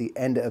points at the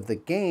end of the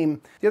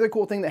game. The other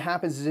cool thing that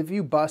happens is if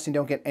you bust and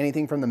don't get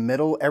anything from the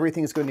middle,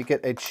 everything's going to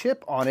get a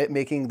chip on it,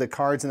 making the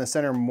cards in the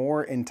center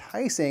more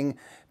enticing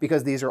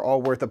because these are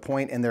all worth a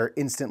point and they're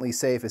instantly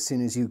safe as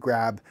soon as you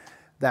grab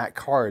that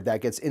card.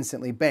 That gets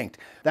instantly banked.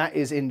 That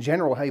is, in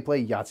general, how you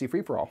play Yahtzee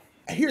Free For All.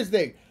 Here's the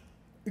thing.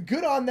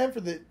 Good on them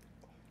for the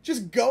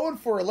just going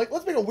for it. Like,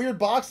 let's make a weird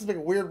box. Let's make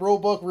a weird rule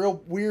book,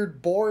 real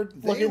weird board.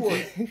 They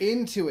were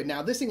into it.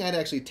 Now, this thing I had to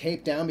actually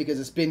tape down because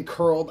it's been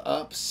curled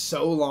up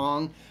so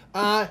long.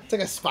 It's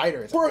like a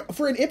spider.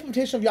 For an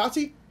implementation of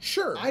Yahtzee,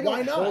 sure. I don't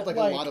why not? hold like a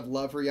lot of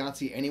love for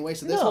Yahtzee anyway.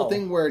 So this No. whole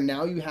thing where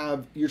now you're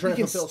trying You to can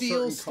fulfill steal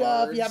certain stuff.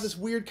 cards. You have this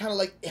weird kind of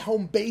like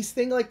home base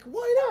thing. Like,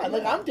 why not?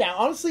 Like, I'm down.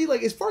 Honestly,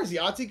 like as far as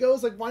Yahtzee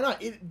goes, like, why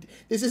not?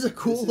 This is a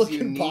cool This is looking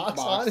unique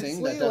box. boxing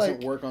Honestly, that doesn't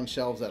like, work on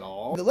shelves at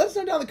all. let us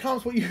know down in the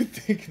comments what you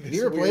think. Of this Have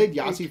you ever weird played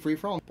Yahtzee thing. Free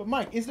For All? But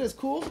Mike, isn't it as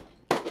cool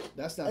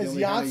That's not the as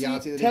only kind of Yahtzee,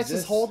 Yahtzee that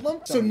Texas exists.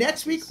 Hold'em? So Some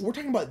next week Yahtzees. we're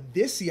talking about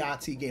this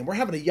Yahtzee game. We're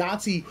having a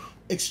Yahtzee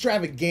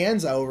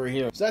extravaganza over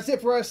here. So that's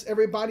it for us,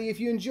 everybody. If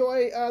you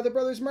enjoy the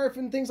Brothers Murph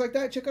and things like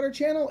that, check out our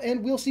channel,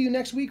 and we'll see you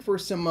next week for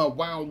some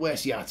Wild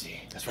West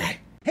Yahtzee. That's right.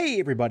 Hey,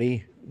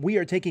 everybody. We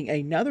are taking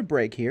another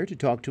break here to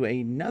talk to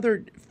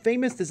another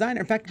famous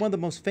designer. In fact, one of the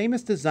most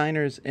famous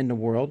designers in the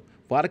world,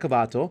 Vlada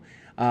Kovato,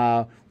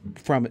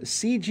 from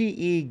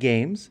CGE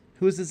Games,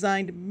 who has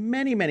designed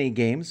many, many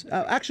games.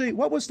 Actually,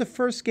 what was the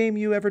first game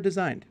you ever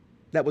designed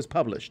that was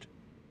published?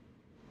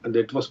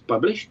 That was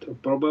published,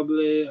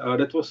 probably,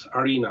 that was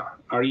Arena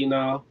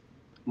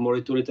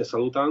Moriturite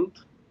Salutant,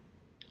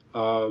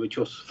 which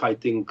was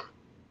fighting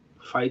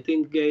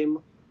game.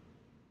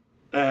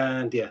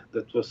 And yeah,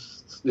 it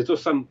was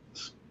some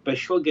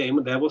special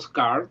game. There was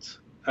cards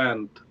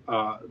and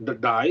the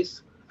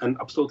dice and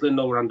absolutely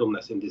no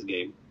randomness in this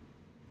game.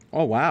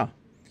 Oh, wow.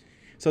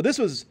 So this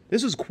was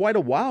quite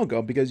a while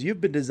ago because you've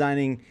been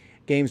designing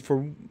games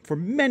for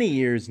many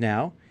years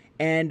now.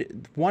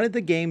 And one of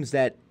the games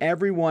that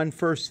everyone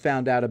first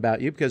found out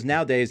about you, because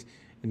nowadays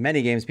in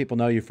many games people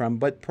know you from,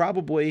 but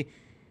probably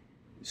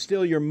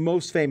still your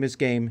most famous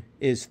game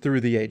is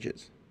Through the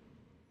Ages.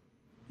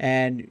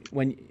 And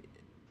when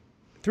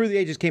Through the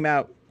Ages came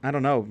out, I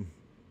don't know,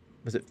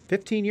 was it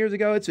 15 years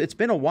ago? It's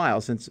been a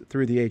while since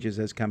Through the Ages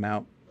has come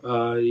out.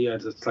 Yeah,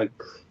 it's like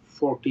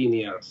 14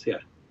 years, yeah.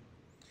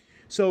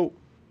 So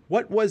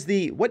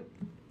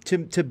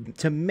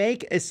to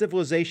make a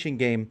Civilization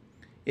game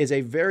is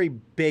a very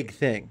big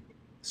thing.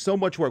 So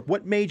much work.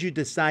 What made you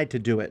decide to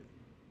do it?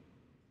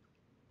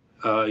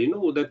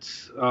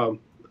 That's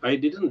I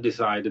didn't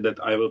decide that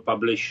I will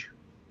publish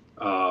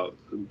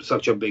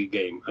such a big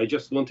game. I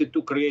just wanted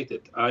to create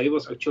it. I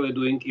was actually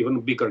doing even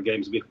bigger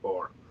games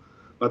before,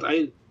 but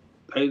I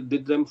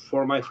did them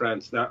for my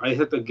friends. I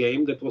had a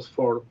game that was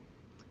for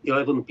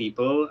 11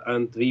 people,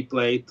 and we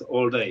played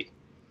all day.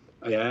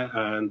 Yeah,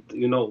 and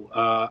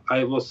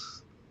I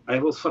was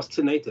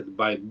fascinated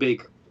by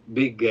big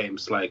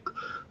games like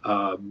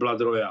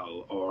Blood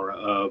Royale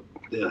or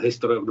the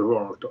History of the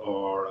World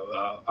or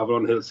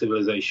Avalon Hill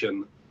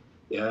Civilization.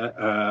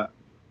 Yeah,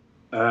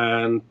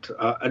 and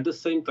at the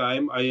same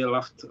time, I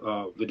loved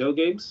video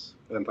games,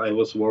 and I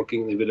was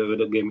working in the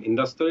video game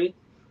industry.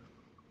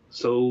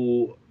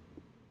 So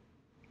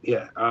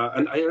Yeah,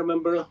 and I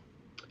remember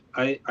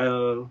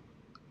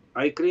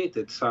I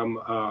created some.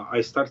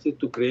 I started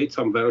to create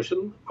some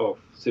version of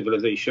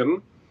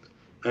Civilization,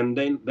 and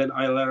then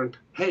I learned,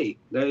 hey,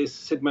 there is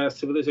Sid Meier's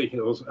Civilization.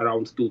 It was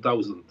around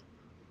 2000,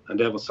 and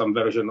there was some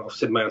version of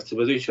Sid Meier's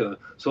Civilization.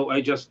 So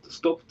I just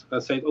stopped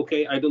and said,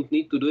 okay, I don't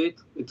need to do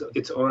it.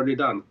 It's already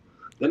done.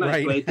 Then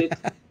I played it,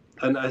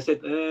 and I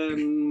said,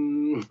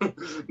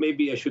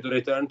 maybe I should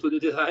return to the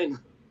design.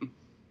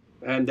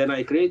 And then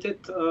I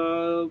created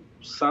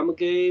some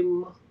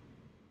game,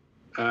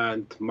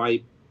 and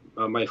my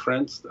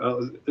friends.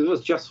 It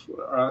was just,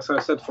 as I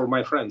said, for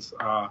my friends.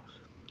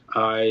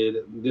 I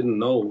didn't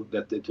know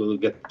that it will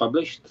get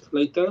published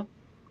later,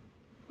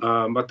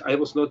 but I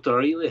was not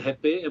really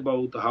happy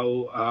about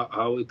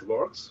how it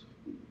works.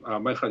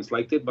 My friends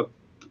liked it, but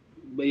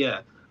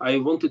yeah, I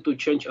wanted to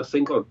change a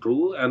thing or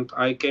two, and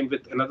I came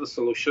with another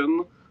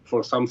solution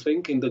for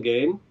something in the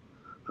game.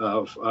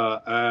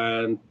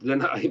 And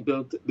then I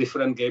built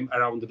different game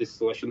around this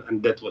solution,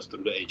 and that was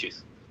Through the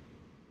Ages.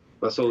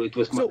 So it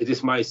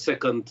is my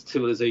second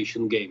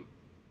Civilization game.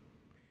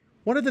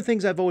 One of the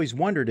things I've always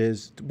wondered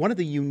is, one of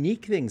the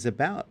unique things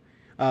about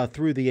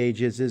Through the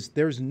Ages is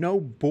there's no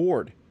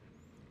board,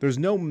 there's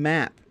no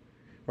map,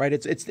 right?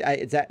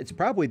 It's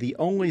probably the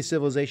only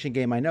Civilization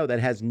game I know that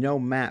has no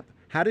map.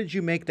 How did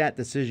you make that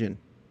decision?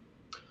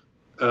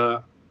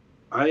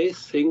 I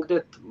think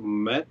that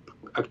map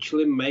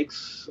actually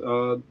makes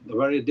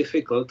very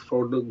difficult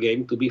for the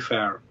game to be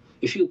fair.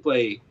 If you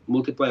play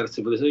multiplayer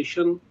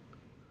Civilization,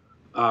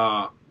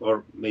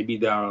 or maybe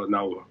there are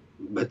now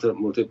better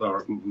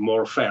multiplayer,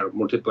 more fair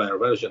multiplayer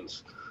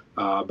versions,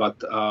 but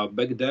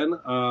back then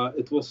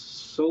it was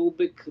so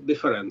big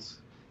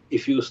difference.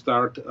 If you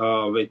start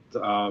with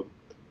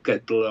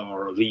cattle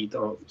or wheat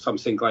or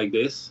something like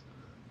this,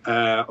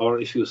 or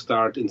if you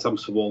start in some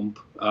swamp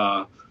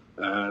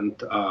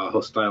and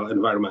hostile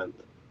environment.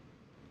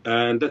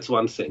 And that's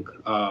one thing.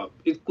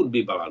 It could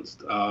be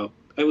balanced.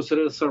 I was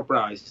really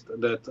surprised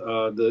that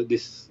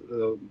this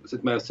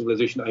Sid Meier's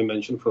Civilization I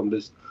mentioned from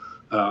this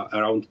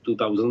around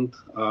 2000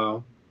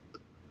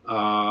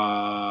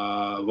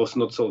 was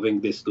not solving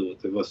this too.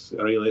 There was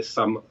really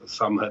some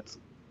had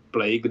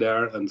plague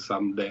there, and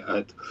some they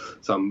had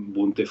some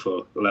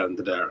bountiful land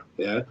there.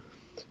 Yeah,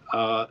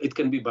 it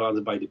can be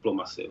balanced by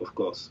diplomacy, of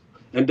course,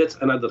 and that's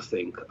another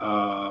thing.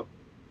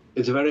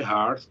 It's very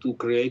hard to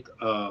create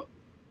a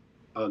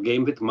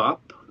game with map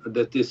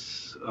that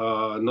is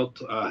not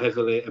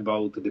heavily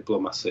about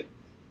diplomacy.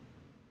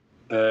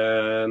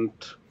 And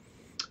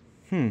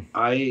when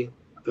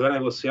I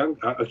was young,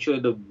 actually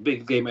the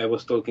big game I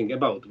was talking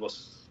about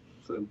was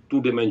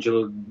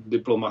two-dimensional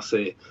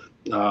diplomacy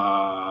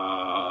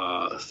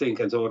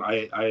thing and so on.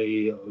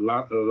 I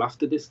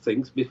loved these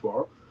things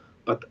before,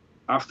 but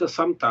after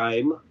some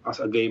time as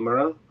a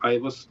gamer, I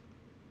was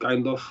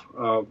kind of,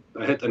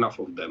 I had enough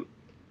of them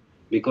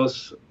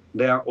because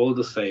they are all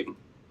the same.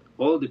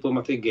 All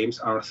diplomatic games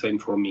are the same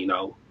for me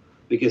now,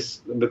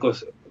 because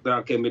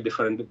there can be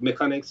different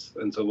mechanics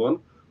and so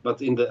on.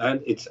 But in the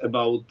end, it's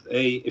about,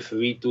 hey, if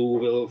we two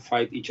will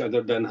fight each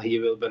other, then he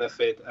will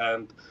benefit,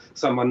 and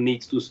someone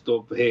needs to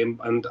stop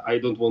him, and I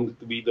don't want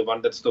to be the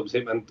one that stops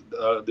him and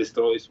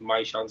destroys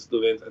my chance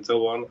to win, and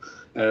so on.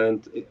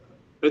 And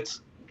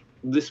it's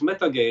this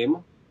meta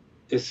game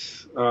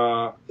is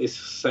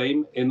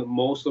same in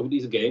most of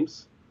these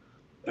games,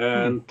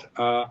 and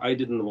I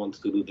didn't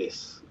want to do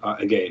this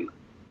again.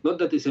 Not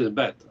that this is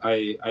bad.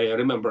 I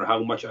remember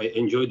how much I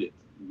enjoyed it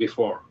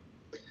before.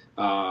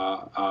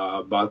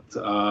 But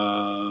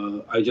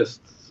I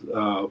just,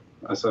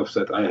 as I've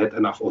said, I had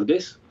enough of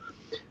this.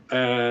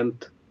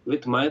 And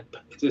with map,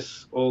 it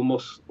is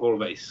almost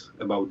always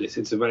about this.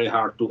 It's very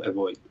hard to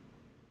avoid.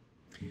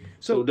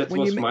 So that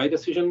was my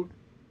decision.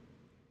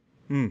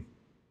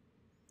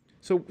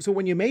 So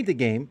when you made the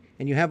game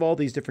and you have all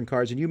these different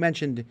cards, and you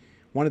mentioned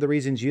one of the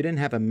reasons you didn't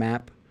have a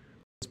map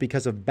was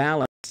because of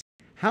balance.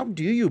 How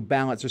do you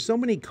balance? There's so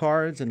many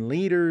cards and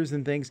leaders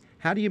and things.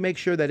 How do you make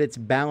sure that it's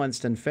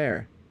balanced and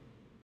fair?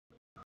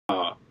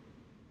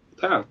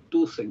 There are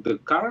two things. The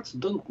cards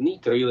don't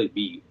need to really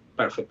be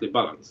perfectly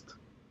balanced.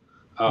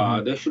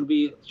 There should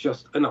be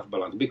just enough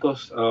balance,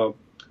 because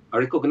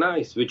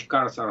recognize which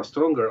cards are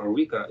stronger or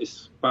weaker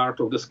is part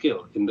of the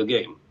skill in the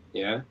game.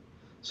 Yeah.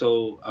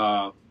 So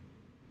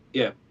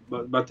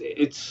but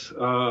it's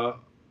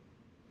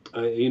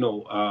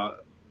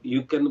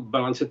you can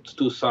balance it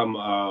to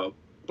some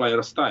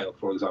player style.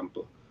 For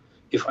example,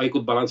 if I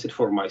could balance it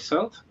for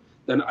myself,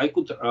 then I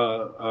could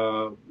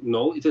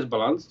know it is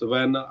balanced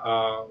when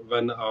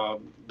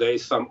there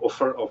is some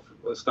offer of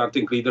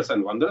starting leaders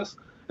and wonders,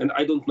 and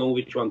I don't know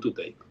which one to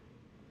take,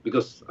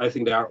 because I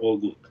think they are all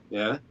good.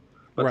 Yeah,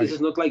 but this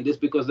is not like this,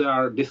 because there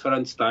are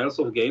different styles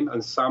of game,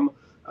 and some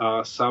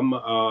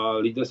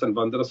leaders and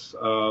wonders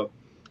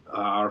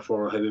are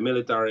for heavy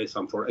military,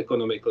 some for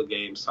economical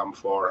games, some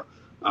for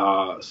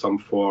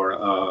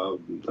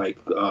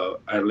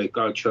early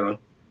culture,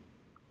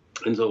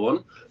 and so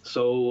on.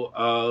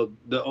 So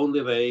the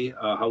only way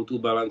how to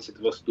balance it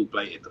was to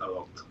play it a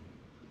lot.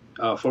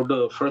 For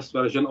the first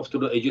version of To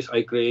the Ages,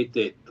 I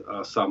created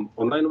some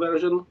online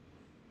version,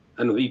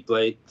 and we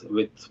played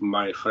with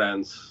my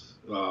friends,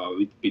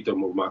 with Peter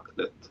Murmak,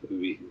 that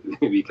we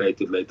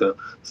created later,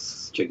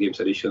 Czech Games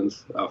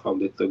Editions,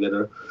 found it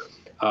together.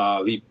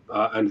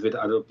 And with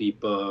other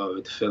people,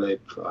 with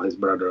Philip, his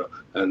brother,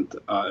 and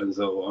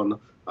so on.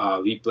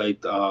 We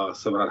played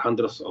several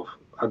hundreds of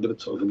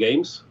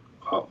games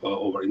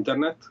over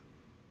internet,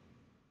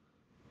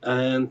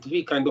 and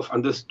we kind of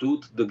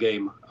understood the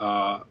game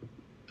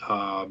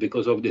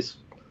because of this.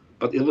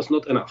 But it was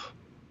not enough,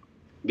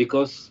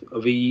 because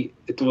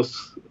it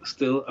was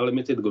still a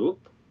limited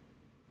group,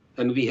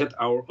 and we had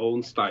our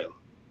own style.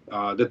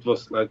 That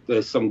was like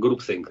there's some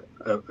group thing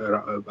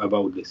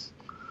about this.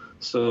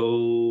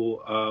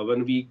 So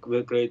when we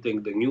were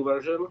creating the new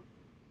version,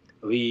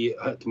 we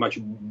had much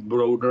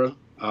broader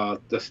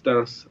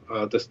tester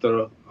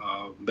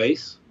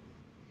base,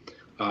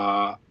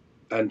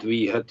 and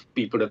we had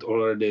people that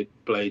already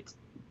played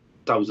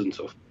thousands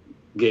of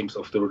games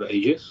of Through the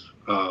Ages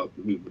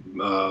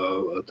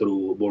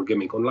through Board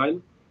Gaming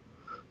Online.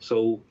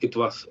 So it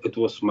was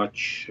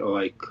much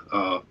like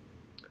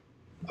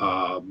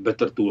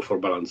better tool for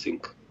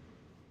balancing.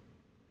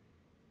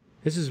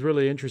 This is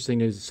really interesting.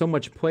 There's so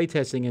much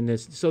playtesting in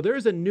this. So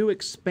there's a new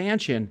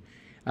expansion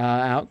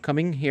out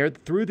coming here,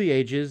 Through the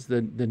Ages,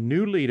 the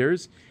new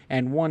leaders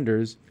and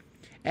wonders,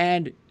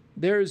 and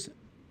there's,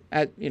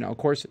 of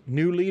course,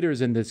 new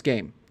leaders in this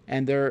game,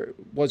 and there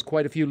was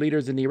quite a few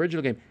leaders in the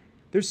original game.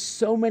 There's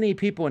so many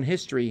people in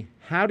history.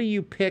 How do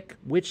you pick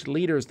which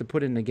leaders to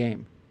put in the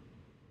game?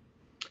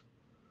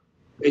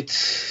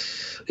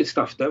 It's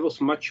tough. There was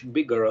much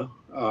bigger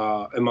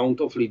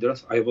amount of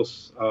leaders I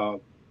was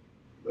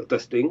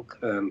testing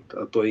and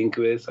toying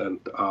with and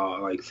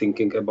like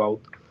thinking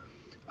about.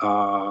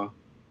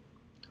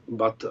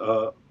 But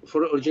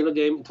for the original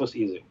game, it was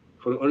easy.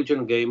 For the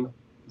original game,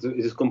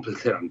 it is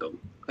completely random.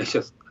 I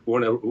just,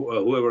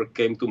 whoever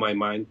came to my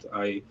mind,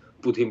 I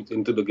put him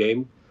into the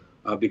game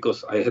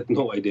because I had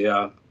no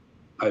idea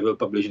I will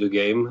publish the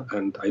game,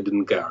 and I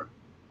didn't care.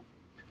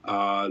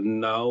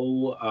 Now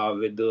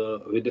with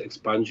the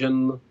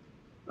expansion,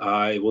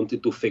 I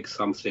wanted to fix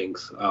some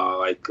things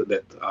like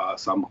that.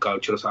 Some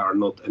cultures are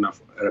not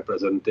enough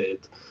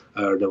represented.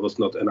 There was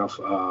not enough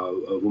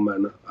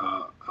women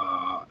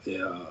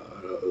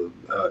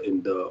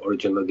in the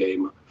original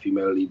game,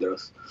 female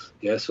leaders.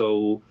 Yeah,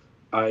 so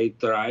I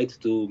tried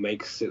to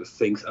make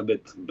things a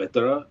bit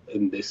better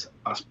in this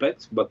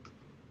aspect, but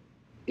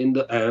in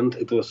the end,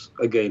 it was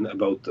again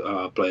about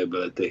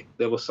playability.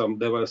 There were some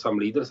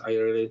leaders I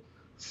really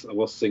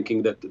was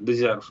thinking that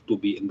deserve to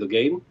be in the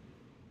game,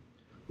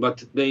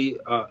 but they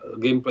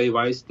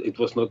gameplay-wise it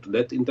was not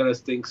that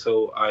interesting.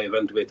 So I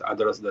went with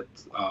others that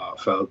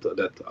felt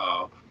that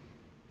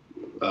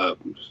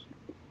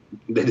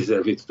they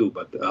deserve it too.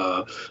 But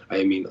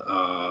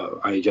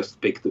I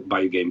just picked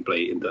by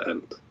gameplay in the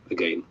end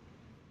again.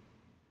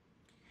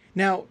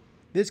 Now,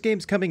 this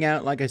game's coming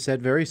out, like I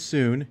said, very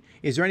soon.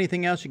 Is there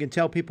anything else you can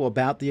tell people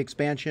about the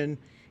expansion?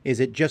 Is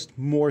it just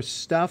more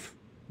stuff?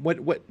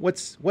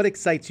 What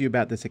excites you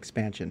about this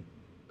expansion?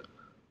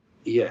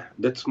 Yeah,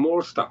 that's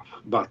more stuff.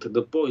 But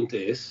the point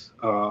is,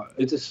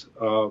 it is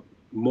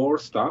more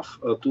stuff.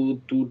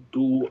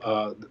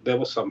 There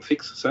was some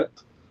fixed set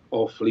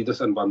of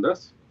leaders and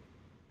wonders,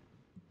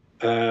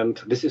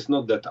 and this is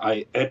not that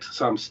I add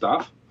some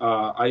stuff.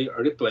 I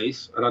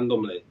replace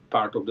randomly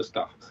part of the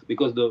stuff,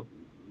 because the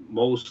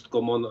most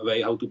common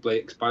way how to play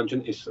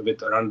expansion is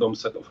with a random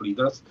set of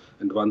leaders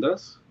and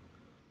wonders.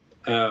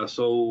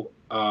 So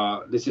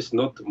this is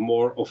not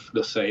more of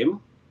the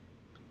same,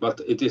 but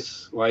it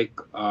is like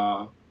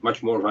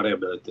much more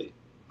variability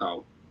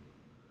now.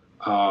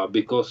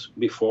 Because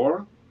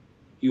before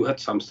you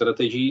had some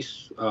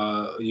strategies,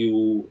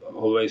 you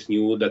always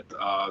knew that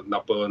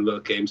Napoleon will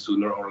come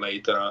sooner or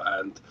later,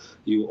 and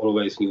you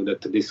always knew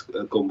that this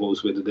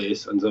combos with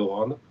this and so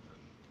on.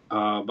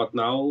 But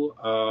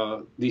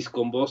now these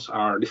combos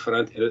are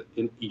different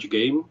in each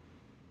game,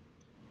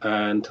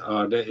 and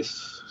there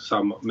is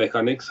some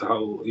mechanics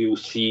how you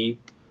see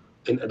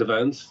in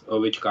advance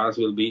which cards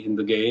will be in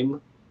the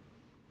game,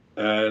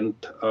 and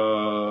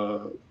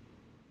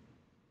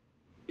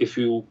if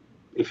you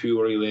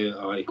really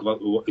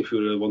if you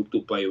really want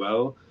to play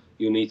well,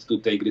 you need to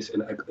take this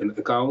in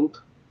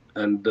account.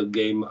 And the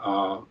game,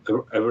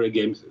 every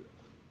game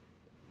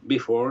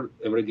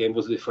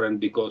was different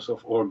because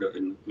of order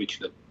in which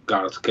the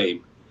cards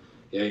came.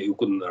 Yeah, you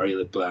couldn't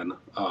really plan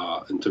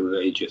into the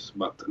ages,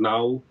 but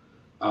now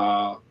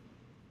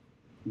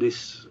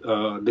this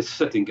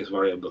setting is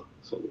variable.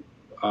 So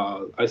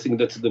I think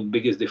that's the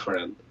biggest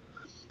difference.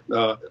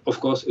 Of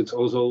course, it's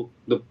also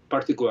the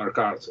particular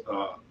cards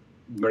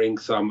bring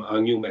some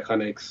new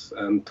mechanics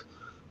and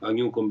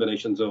new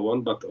combinations and so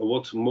on. But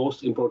what's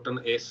most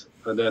important is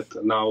that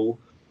now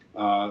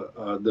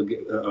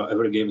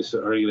every game is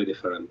really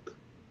different.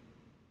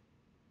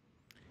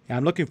 Yeah,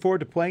 I'm looking forward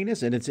to playing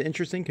this, and it's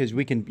interesting because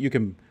you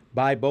can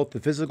buy both the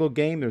physical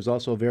game. There's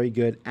also a very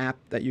good app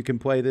that you can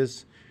play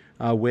this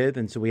with,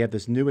 and so we have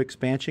this new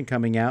expansion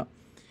coming out.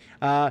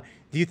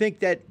 Do you think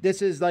that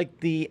this is like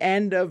the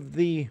end of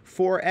the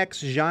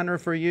 4X genre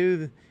for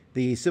you,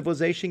 the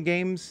Civilization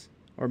games?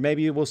 Or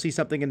maybe we'll see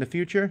something in the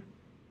future?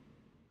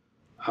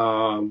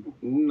 I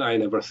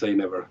never say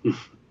never.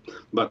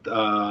 But,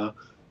 I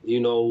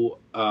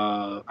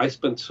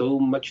spent so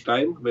much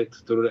time with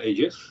Through the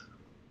Ages.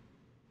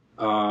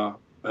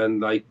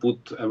 And I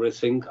put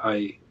everything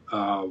I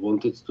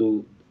wanted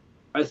to.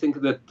 I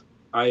think that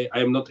I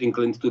am not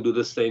inclined to do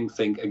the same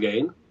thing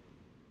again.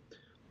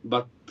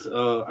 But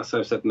as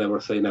I've said, never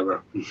say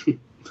never.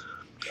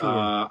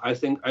 Sure. I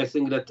think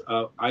that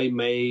I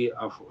may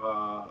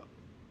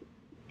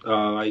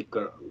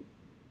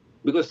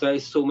because there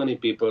is so many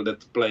people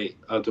that play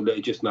Through the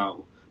Ages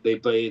now. They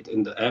play it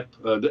in the app.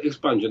 The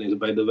expansion is,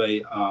 by the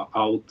way,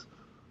 out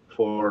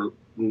for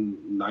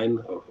 9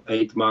 or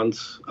 8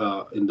 months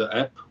in the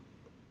app.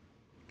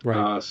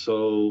 Right.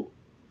 So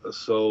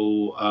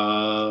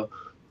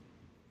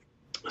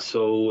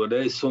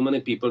there is so many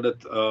people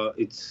that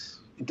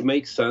it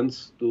makes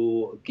sense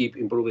to keep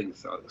improving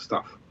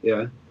stuff.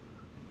 Yeah.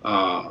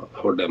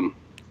 For them.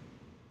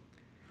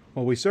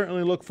 Well, we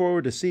certainly look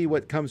forward to see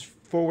what comes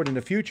forward in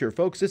the future.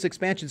 Folks, this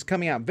expansion is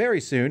coming out very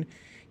soon.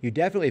 You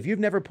definitely, if you've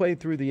never played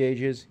Through the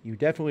Ages, you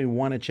definitely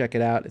want to check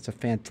it out. It's a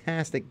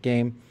fantastic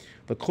game.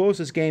 The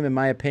closest game, in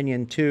my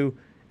opinion, to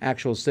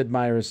actual Sid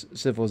Meier's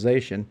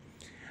Civilization,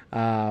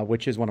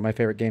 which is one of my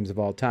favorite games of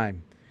all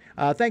time.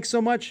 Thanks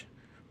so much,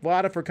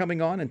 Vlada, for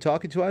coming on and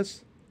talking to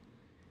us.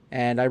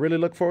 And I really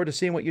look forward to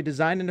seeing what you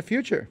design in the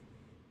future.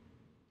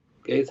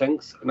 Okay,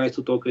 thanks. Nice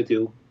to talk with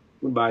you.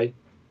 Goodbye.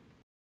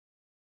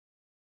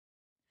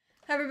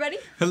 Hi, everybody.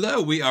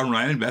 Hello, we are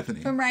Ryan and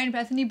Bethany. From Ryan and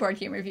Bethany Board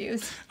Game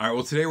Reviews. All right,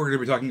 well, today we're going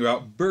to be talking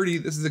about Birdie.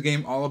 This is a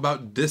game all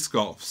about disc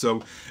golf.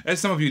 So,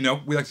 as some of you know,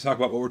 we like to talk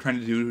about what we're trying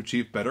to do to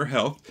achieve better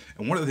health.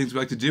 And one of the things we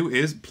like to do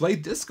is play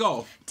disc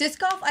golf. Disc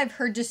golf I've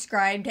heard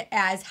described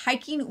as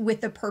hiking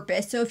with a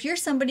purpose. So if you're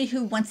somebody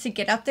who wants to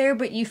get up there,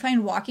 but you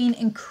find walking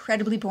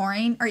incredibly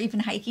boring, or even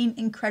hiking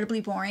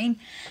incredibly boring,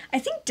 I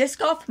think disc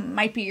golf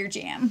might be your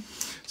jam.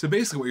 So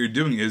basically what you're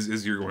doing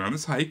is you're going on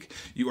this hike,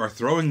 you are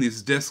throwing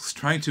these discs,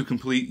 trying to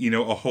complete,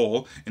 a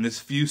hole in as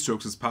few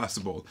strokes as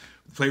possible.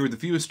 The player with the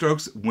fewest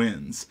strokes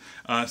wins.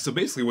 So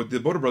basically what the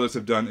Boulder Brothers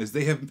have done is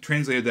they have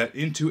translated that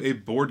into a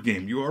board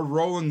game. You are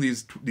rolling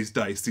these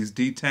dice, these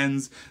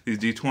D10s, these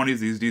D20s,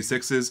 these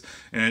D6s,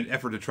 in an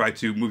effort to try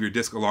to move your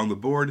disc along the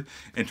board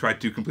and try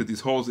to complete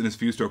these holes in as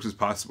few strokes as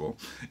possible.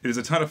 It is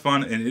a ton of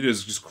fun, and it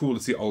is just cool to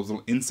see all those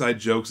little inside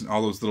jokes and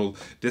all those little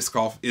disc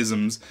golf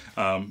isms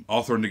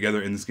all thrown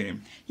together in this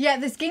game. Yeah,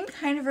 this game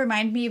kind of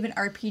reminded me of an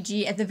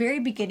RPG. At the very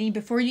beginning,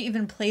 before you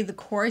even play the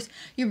course,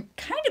 you're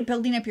kind of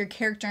building up your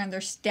character and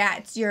their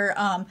stats.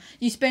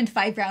 You spend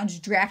 5 rounds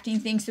drafting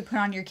things to put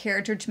on your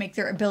character to make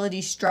their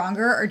abilities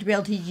stronger, or to be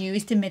able to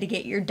use to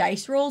mitigate your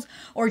dice rolls,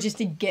 or just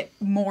to get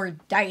more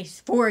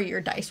dice for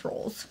your dice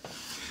rolls.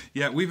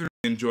 Yeah, we've been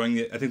enjoying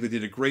it. I think they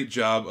did a great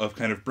job of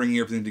kind of bringing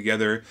everything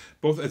together,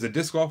 both as a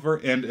disc golfer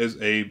and as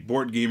a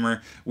board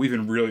gamer. We've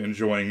been really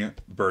enjoying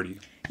Birdie.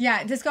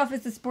 Yeah, disc golf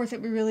is a sport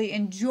that we really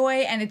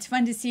enjoy, and it's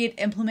fun to see it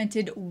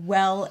implemented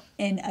well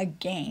in a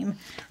game.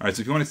 All right,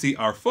 so if you want to see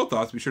our full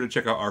thoughts, be sure to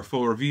check out our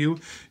full review.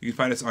 You can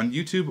find us on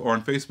YouTube or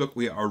on Facebook.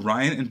 We are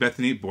Ryan and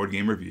Bethany Board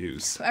Game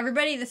Reviews. So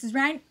everybody, this is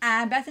Ryan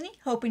and Bethany,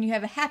 hoping you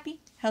have a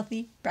happy,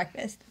 healthy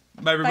breakfast.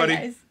 Bye, everybody.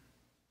 Bye, guys.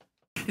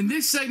 In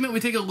this segment, we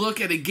take a look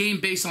at a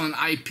game based on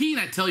an IP, and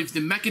I tell you if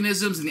the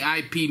mechanisms and the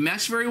IP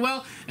mesh very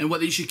well, and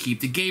whether you should keep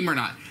the game or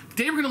not.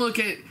 Today we're going to look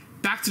at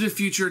Back to the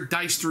Future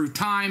Dice Through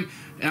Time,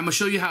 and I'm going to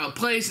show you how it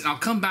plays, and I'll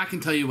come back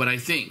and tell you what I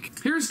think.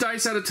 Here's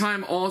Dice Out of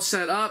Time all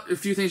set up. A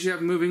few things you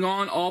have moving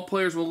on. All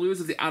players will lose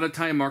if the Out of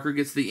Time marker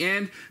gets to the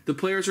end. The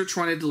players are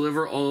trying to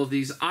deliver all of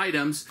these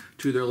items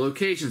to their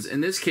locations. In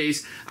this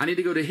case, I need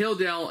to go to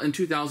Hilldale in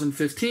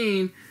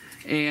 2015,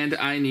 and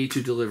I need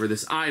to deliver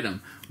this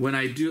item. When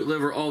I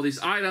deliver all these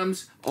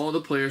items, all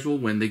the players will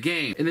win the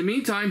game. In the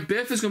meantime,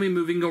 Biff is going to be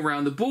moving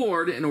around the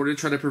board in order to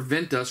try to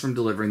prevent us from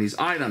delivering these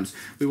items.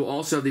 We will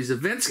also have these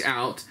events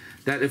out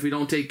that if we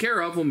don't take care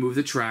of, will move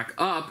the track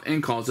up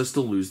and cause us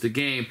to lose the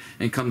game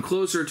and come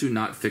closer to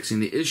not fixing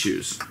the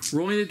issues.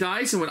 Rolling the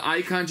dice and what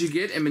icons you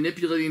get and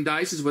manipulating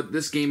dice is what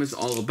this game is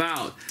all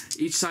about.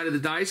 Each side of the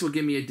dice will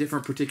give me a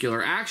different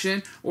particular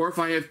action, or if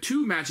I have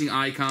 2 matching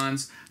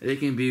icons, they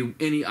can be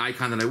any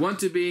icon that I want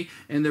to be,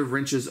 and the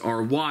wrenches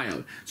are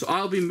wild. So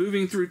I'll be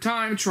moving through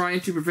time trying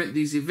to prevent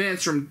these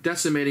events from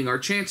decimating our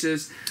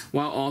chances,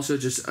 while also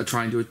just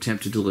trying to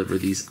attempt to deliver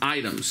these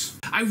items.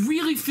 I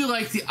really feel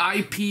like the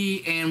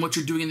IP and what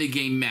you're doing in the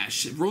game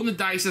mesh. Rolling the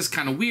dice is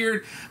kind of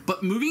weird,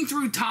 but moving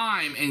through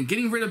time and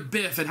getting rid of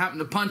Biff and having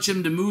to punch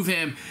him to move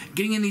him,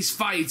 getting in these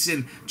fights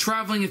and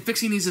traveling and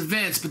fixing these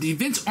events, but the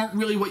events aren't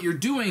really what you're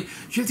doing.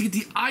 You have to get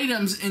the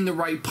items in the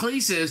right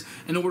places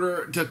in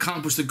order to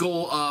accomplish the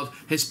goal of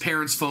his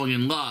parents falling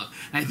in love.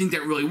 And I think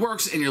that really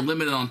works, and you're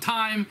limited on time.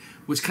 time,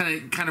 which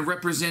kind of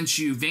represents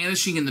you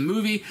vanishing in the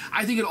movie.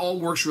 I think it all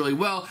works really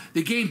well.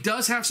 The game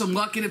does have some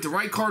luck in it. The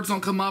right cards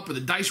don't come up or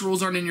the dice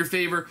rolls aren't in your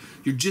favor.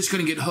 You're just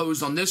going to get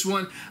hosed on this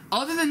one.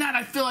 Other than that,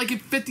 I feel like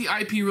it fit the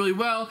IP really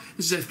well.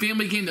 This is a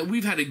family game that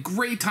we've had a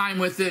great time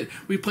with it.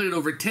 We played it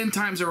over 10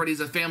 times already as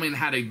a family and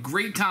had a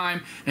great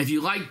time. And if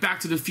you like Back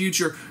to the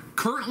Future,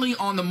 currently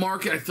on the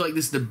market, I feel like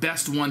this is the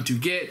best one to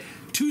get.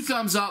 2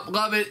 thumbs up,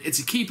 love it. It's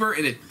a keeper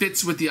and it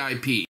fits with the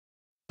IP.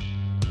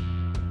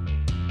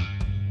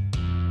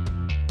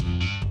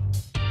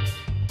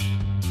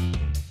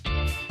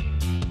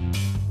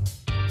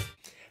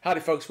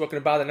 Howdy folks, welcome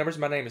to By the Numbers.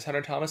 My name is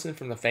Hunter Thomason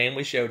from the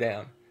Family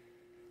Showdown.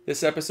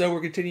 This episode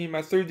we're continuing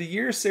my Through the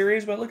Years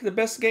series by looking at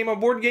the best game on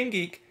Board Game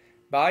Geek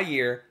by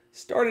year,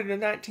 started in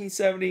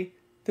 1970,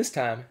 this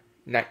time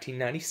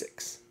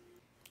 1996.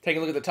 Taking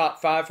a look at the top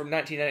 5 from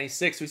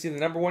 1996, we see the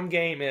number 1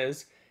 game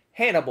is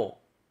Hannibal,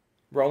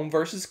 Rome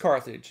vs.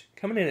 Carthage,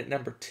 coming in at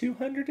number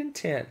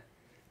 210,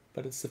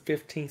 but it's the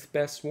 15th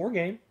best war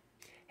game.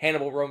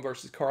 Hannibal, Rome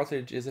vs.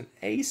 Carthage is an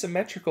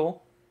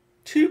asymmetrical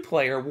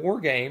 2-player war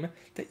game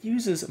that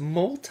uses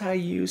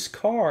multi-use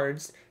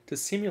cards to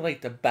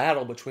simulate the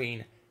battle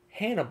between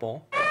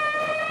Hannibal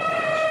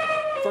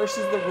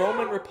versus the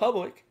Roman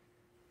Republic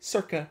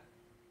circa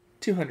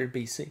 200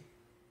 BC.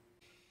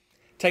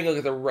 Take a look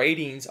at the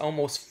ratings,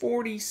 almost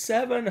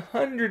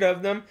 4,700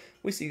 of them.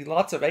 We see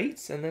lots of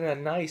 8s and then a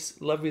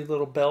nice lovely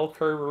little bell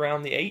curve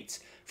around the 8s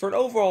for an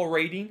overall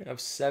rating of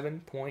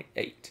 7.8.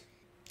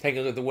 Take a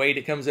look at the weight,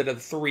 it comes at a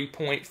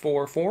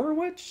 3.44,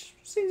 which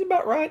seems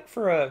about right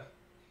for a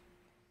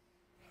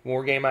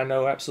war game I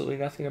know absolutely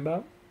nothing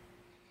about.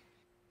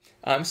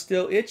 I'm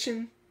still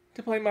itching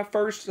to play my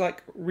first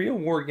real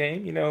war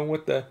game,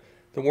 what the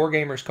war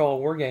gamers call a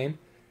war game.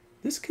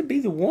 This could be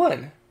the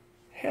one.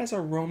 It has a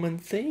Roman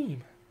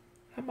theme.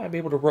 I might be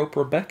able to rope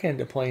Rebecca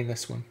into playing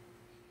this one.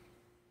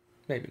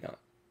 Maybe not.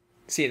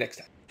 See you next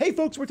time. Hey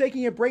folks, we're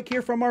taking a break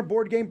here from our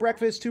Board Game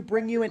Breakfast to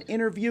bring you an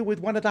interview with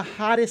one of the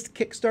hottest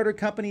Kickstarter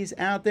companies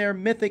out there,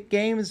 Mythic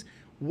Games.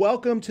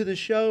 Welcome to the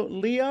show,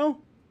 Leo.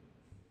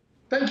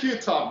 Thank you,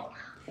 Tom.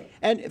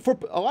 And for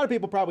a lot of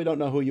people probably don't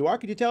know who you are.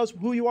 Could you tell us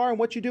who you are and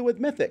what you do with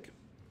Mythic?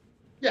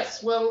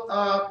 Yes, well,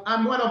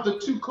 I'm one of the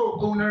 2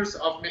 co-owners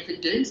of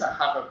Mythic Games. I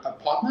have a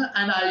partner,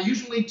 and I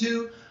usually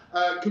do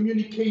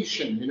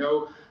communication.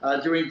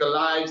 During the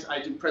lives,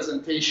 I do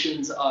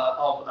presentations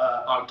of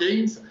our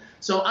games.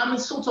 So I'm a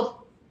sort of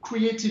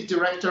creative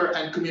director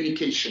and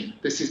communication.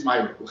 This is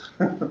my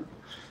role.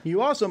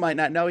 You also might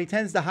not know he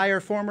tends to hire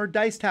former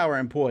Dice Tower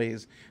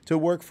employees to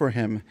work for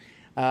him.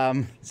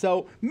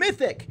 So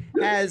Mythic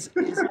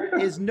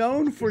is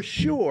known for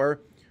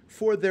sure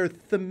for their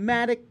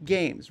thematic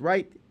games,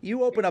 right?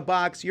 You open a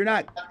box,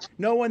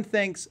 no one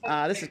thinks,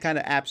 this is kind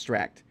of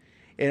abstract.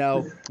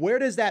 Where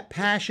does that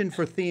passion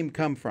for theme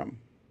come from?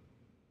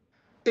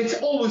 It's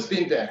always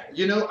been there.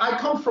 I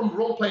come from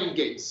role-playing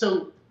games,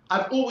 so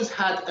I've always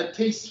had a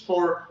taste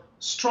for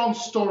strong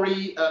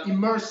story,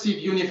 immersive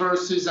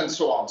universes, and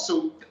so on.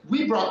 So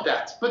we brought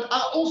that. But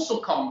I also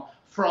come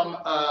from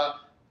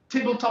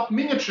tabletop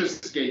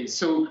miniatures games,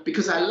 so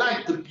because I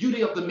like the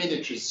beauty of the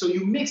miniatures. So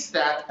you mix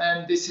that,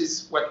 and this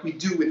is what we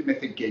do with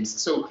Mythic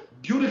Games. So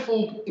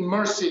beautiful,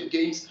 immersive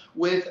games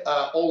with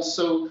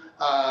also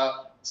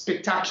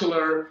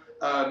spectacular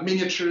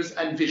miniatures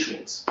and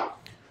visuals.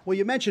 Well,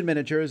 you mentioned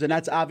miniatures, and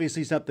that's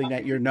obviously something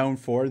that you're known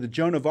for. The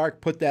Joan of Arc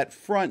put that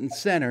front and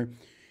center.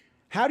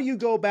 How do you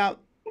go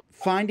about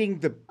finding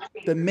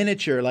the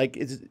miniature?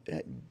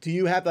 Do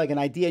you have an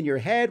idea in your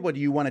head? What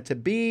do you want it to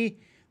be?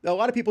 A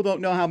lot of people don't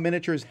know how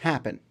miniatures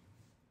happen.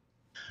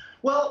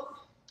 Well,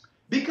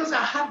 because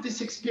I have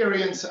this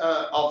experience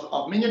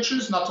of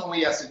miniatures, not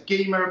only as a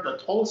gamer,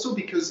 but also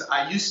because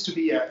I used to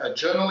be a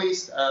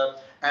journalist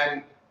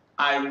and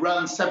I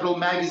run several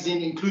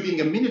magazines,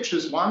 including a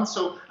miniatures one,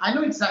 so I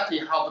know exactly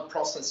how the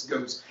process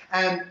goes.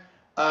 And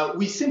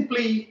we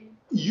simply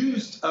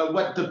used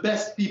what the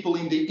best people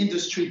in the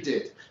industry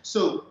did.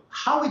 So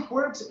how it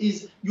works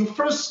is you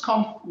first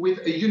come with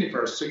a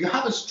universe. So you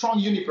have a strong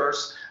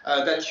universe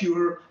that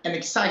you're an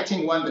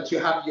exciting one, that you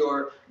have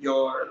your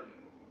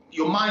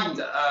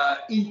mind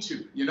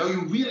into.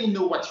 You really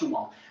know what you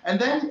want. And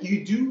then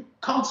you do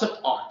concept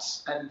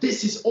arts, and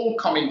this is all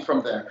coming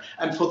from there.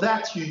 And for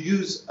that, you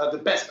use the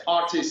best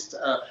artists,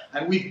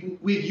 and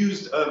we've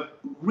used a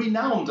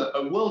renowned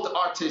world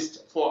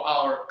artist for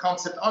our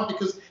concept art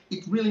because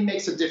it really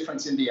makes a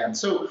difference in the end.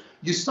 So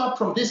you start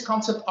from this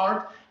concept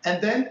art,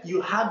 and then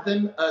you have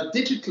them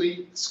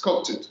digitally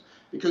sculpted,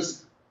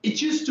 because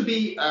it used to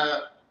be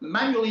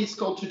manually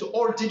sculpted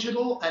or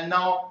digital, and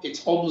now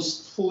it's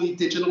almost fully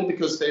digital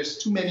because there's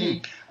too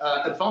many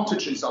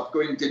advantages of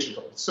going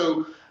digital.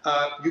 So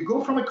you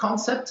go from a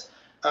concept.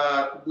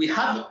 We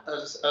have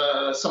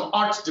some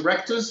art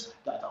directors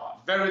that are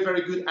very,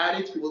 very good at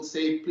it. We will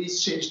say,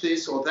 please change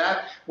this or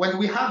that. When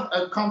we have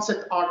a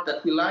concept art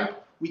that we like,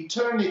 we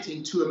turn it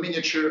into a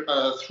miniature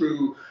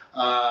through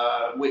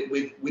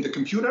with a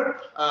computer,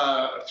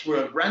 through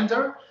a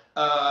render.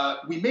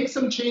 We make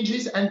some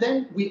changes, and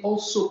then we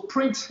also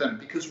print them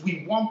because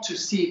we want to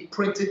see it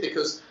printed,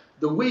 because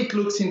the way it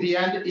looks in the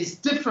end is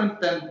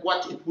different than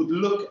what it would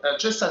look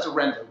just as a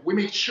render. We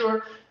make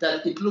sure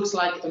that it looks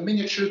like a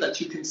miniature, that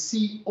you can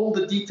see all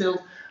the details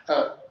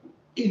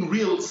in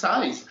real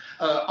size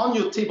on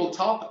your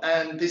tabletop,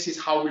 and this is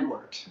how we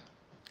work.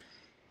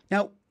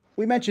 Now,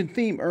 we mentioned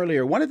theme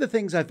earlier. One of the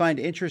things I find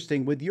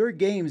interesting with your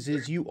games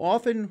is you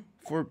often,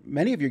 for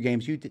many of your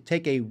games, you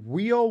take a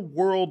real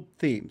world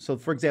theme. So,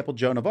 for example,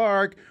 Joan of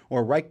Arc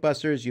or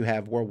Reichbusters, you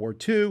have World War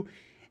II,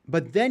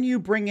 but then you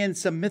bring in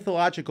some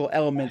mythological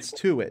elements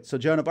to it. So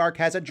Joan of Arc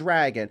has a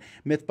dragon.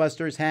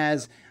 Mythbusters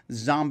has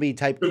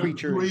zombie-type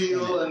creatures.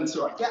 Real and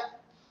so on. Yeah,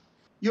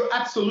 you're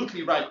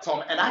absolutely right,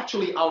 Tom. And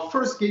actually, our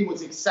first game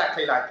was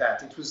exactly like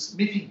that. It was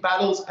Mythic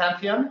Battles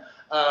Pantheon.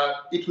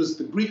 It was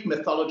the Greek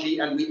mythology,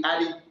 and we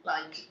added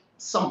like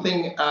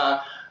something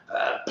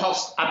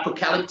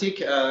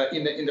post-apocalyptic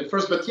in the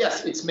first. But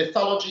yes, it's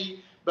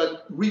mythology,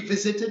 but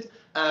revisited.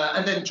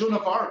 And then Joan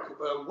of Arc.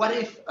 What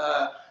if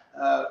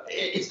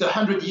it's the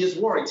 100 Years'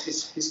 War?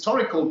 It's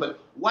historical, but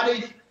what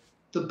if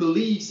the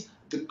beliefs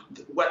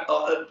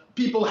what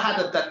people had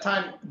at that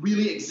time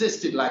really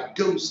existed, like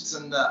ghosts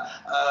and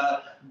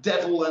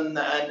devil and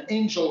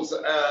angels,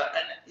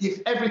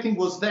 if everything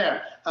was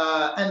there?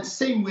 And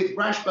same with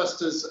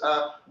Reichbusters.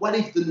 What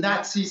if the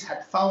Nazis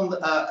had found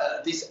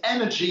this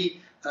energy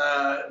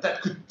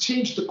that could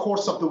change the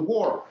course of the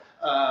war?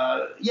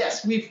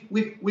 Yes,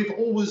 we've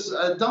always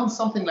done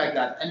something like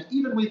that. And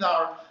even with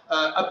our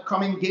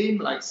upcoming game,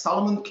 like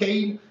Solomon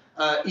Kane,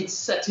 it's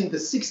set in the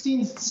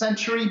 16th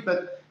century,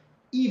 but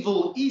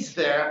evil is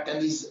there,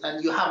 and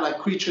you have like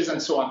creatures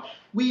and so on.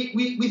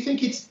 We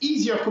think it's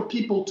easier for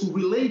people to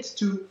relate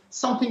to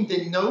something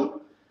they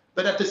know,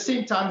 but at the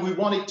same time, we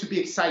want it to be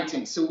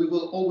exciting. So we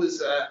will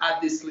always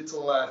add this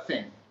little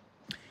thing.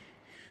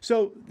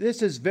 So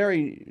this is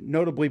very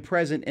notably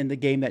present in the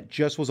game that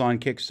just was on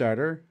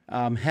Kickstarter,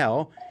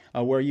 Hell,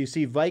 where you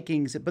see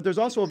Vikings, but there's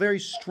also a very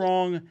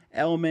strong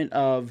element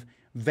of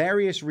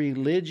various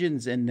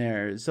religions in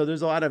there. So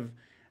there's a lot of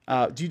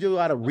do you do a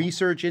lot of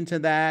research into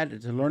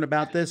that to learn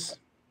about this?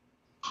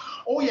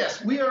 Oh,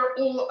 yes. We are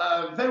all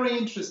very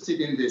interested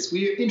in this.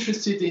 We are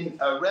interested in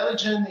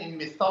religion, in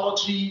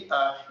mythology,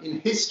 in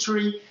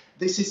history.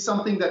 This is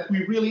something that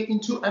we're really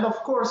into. And, of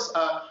course,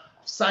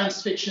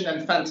 science fiction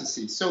and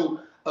fantasy.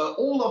 So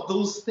all of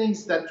those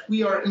things that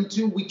we are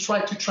into, we try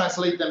to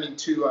translate them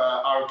into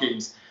our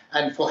games.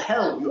 And for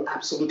Hell, you're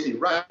absolutely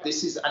right.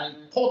 This is an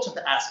important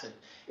aspect.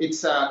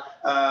 It's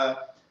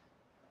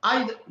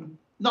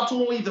not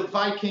only the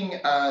Viking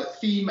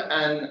theme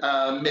and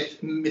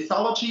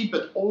mythology,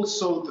 but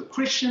also the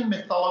Christian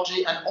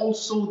mythology and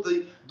also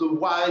the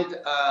wild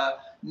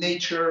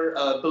nature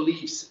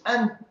beliefs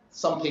and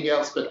something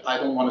else, but I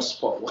don't want to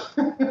spoil.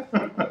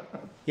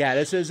 Yeah,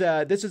 this is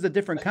a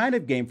different kind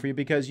of game for you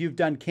because you've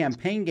done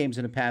campaign games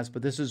in the past,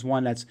 but this is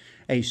one that's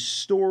a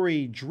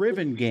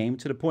story-driven game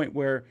to the point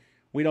where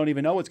we don't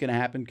even know what's going to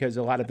happen because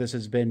a lot of this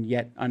has been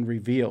yet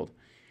unrevealed.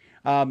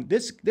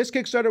 This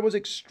Kickstarter was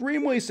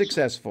extremely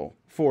successful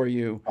for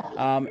you,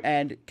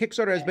 and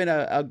Kickstarter has been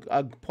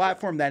a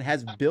platform that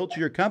has built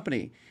your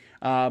company.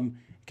 Can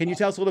you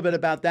tell us a little bit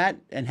about that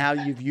and how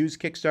you've used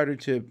Kickstarter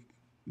to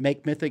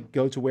make Mythic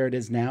go to where it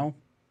is now?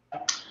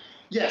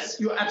 Yes,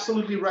 you're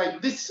absolutely right.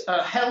 This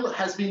Hell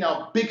has been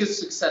our biggest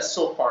success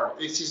so far.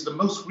 This is the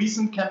most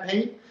recent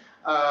campaign,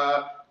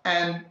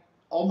 and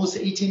almost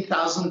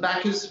 18,000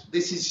 backers.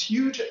 This is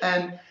huge,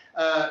 and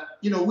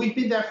we've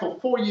been there for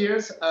 4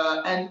 years,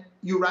 and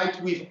you're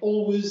right, we've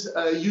always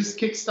used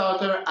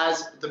Kickstarter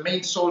as the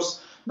main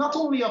source, not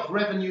only of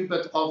revenue,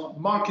 but of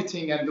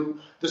marketing and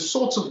the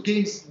sorts of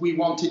games we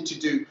wanted to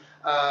do.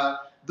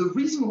 The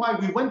reason why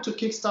we went to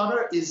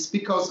Kickstarter is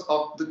because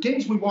of the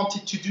games we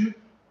wanted to do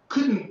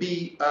couldn't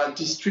be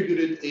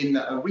distributed in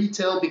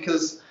retail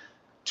because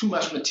too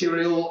much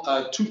material,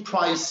 too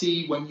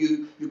pricey. When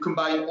you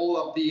combine all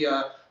of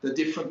the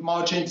different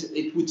margins,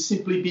 it would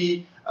simply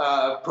be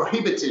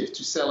prohibitive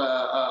to sell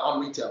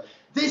on retail.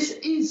 This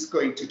is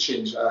going to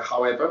change,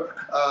 however.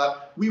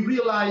 We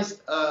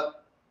realized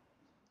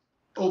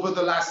over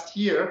the last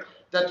year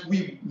that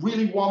we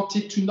really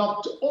wanted to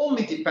not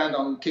only depend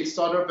on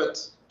Kickstarter,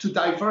 but to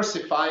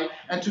diversify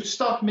and to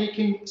start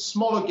making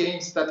smaller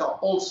games that are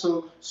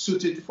also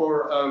suited for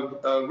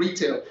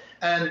retail.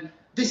 And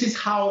this is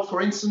how, for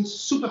instance,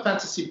 Super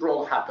Fantasy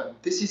Brawl happened.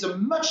 This is a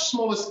much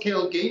smaller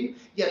scale game,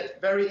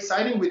 yet very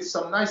exciting with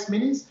some nice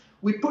minis.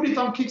 We put it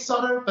on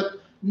Kickstarter, but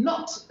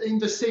not in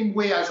the same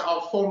way as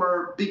our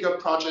former bigger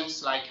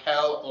projects like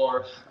Hell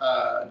or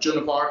Joan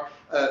of Arc.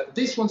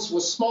 This one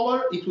was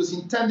smaller. It was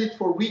intended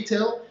for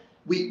retail.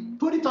 We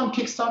put it on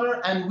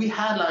Kickstarter, and we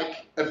had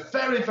like a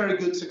very, very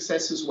good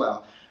success as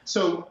well.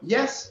 So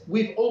yes,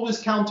 we've always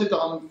counted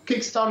on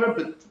Kickstarter,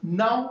 but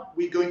now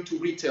we're going to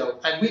retail.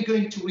 And we're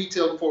going to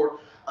retail for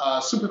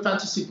Super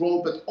Fantasy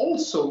Brawl, but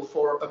also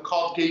for a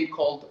card game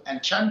called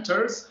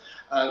Enchanters.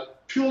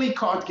 Purely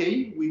card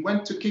game. We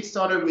went to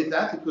Kickstarter with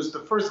that. It was the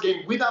first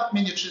game without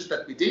miniatures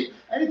that we did,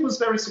 and it was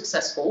very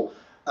successful,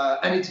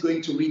 and it's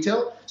going to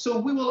retail. So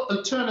we will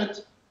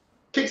alternate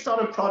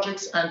Kickstarter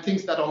projects and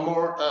things that are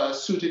more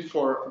suited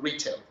for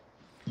retail.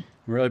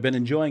 Really been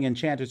enjoying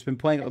Enchantress. Been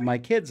playing it with my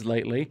kids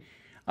lately.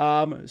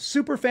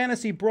 Super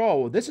Fantasy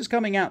Brawl. This is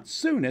coming out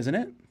soon, isn't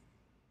it?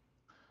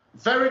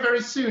 Very,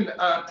 very soon.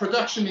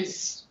 Production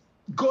is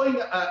going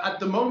at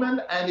the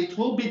moment, and it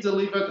will be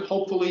delivered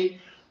hopefully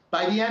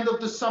by the end of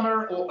the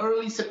summer or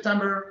early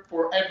September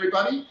for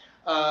everybody.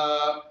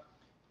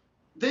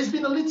 There's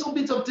been a little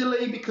bit of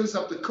delay because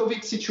of the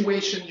COVID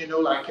situation,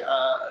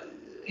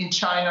 in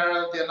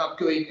China, they're not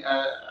going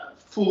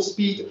full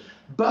speed.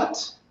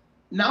 But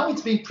now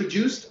it's being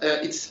produced.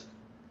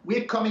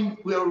 We're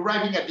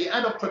arriving at the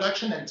end of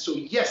production, and so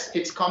yes,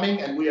 it's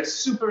coming, and we are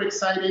super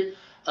excited.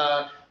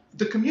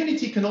 The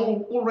community can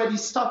already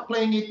start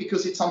playing it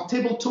because it's on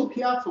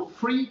Tabletopia for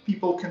free.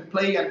 People can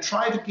play and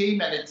try the game,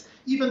 and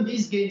even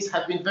these games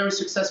have been very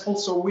successful,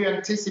 so we're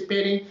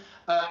anticipating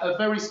a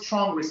very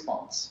strong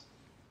response.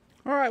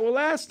 All right, well,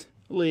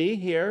 lastly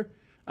here,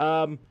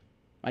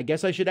 I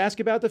guess I should ask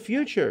about the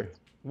future.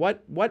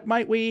 What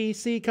might we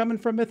see coming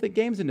from Mythic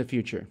Games in the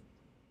future?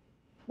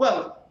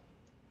 Well,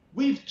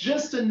 we've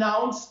just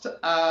announced,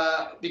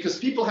 because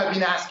people have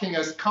been asking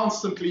us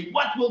constantly,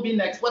 what will be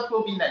next? What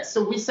will be next?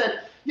 So we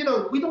said, we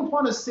don't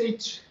want to say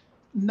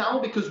now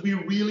because we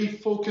really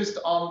focused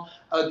on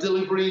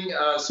delivering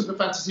Super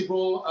Fantasy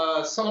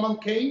Brawl Solomon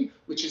Kane,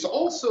 which is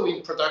also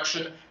in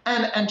production,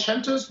 and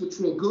Enchanters, which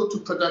will go to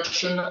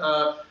production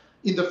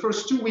in the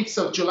first 2 weeks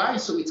of July.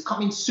 So it's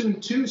coming soon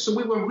too. So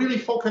we were really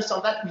focused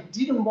on that. We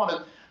didn't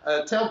want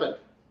to tell,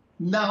 but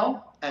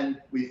now,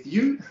 and with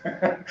you,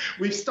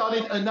 we've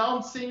started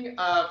announcing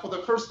for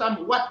the first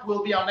time what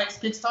will be our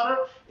next Kickstarter.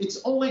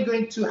 It's only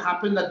going to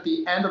happen at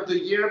the end of the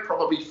year,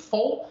 probably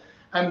fall.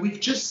 And we've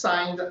just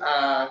signed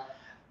a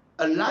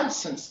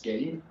licensed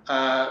game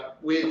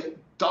with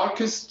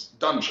Darkest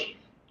Dungeon.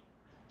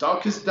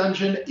 Darkest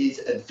Dungeon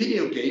is a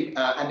video game,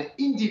 an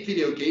indie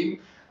video game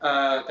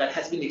that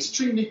has been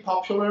extremely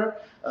popular.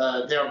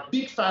 There are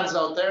big fans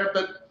out there,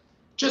 but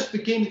just the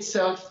game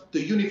itself,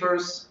 the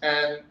universe,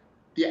 and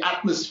the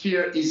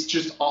atmosphere is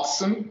just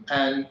awesome,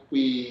 and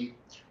we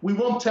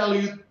won't tell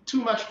you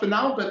too much for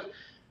now, but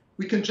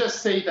we can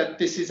just say that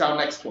this is our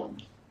next one.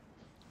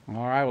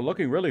 All right, we're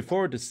looking really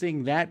forward to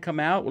seeing that come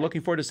out. We're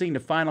looking forward to seeing the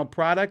final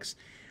products.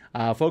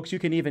 Folks, you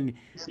can even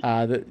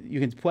you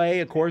can play,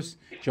 of course,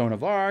 Joan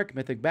of Arc,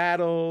 Mythic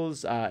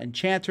Battles,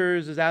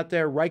 Enchanters is out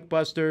there,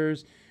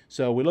 Reichbusters.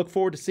 So we look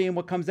forward to seeing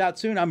what comes out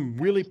soon. I'm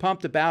really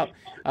pumped about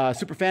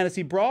Super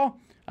Fantasy Brawl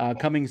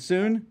coming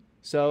soon.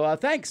 So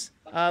thanks,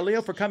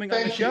 Leo, for coming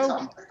on the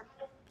show.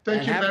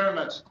 Thank you very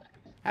much.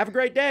 Have a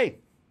great day.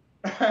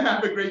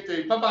 Have a great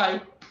day.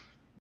 Bye-bye.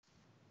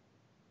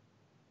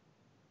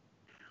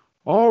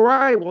 All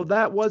right. Well,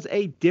 that was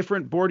a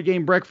different board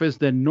game breakfast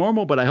than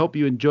normal, but I hope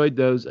you enjoyed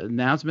those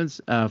announcements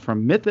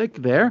from Mythic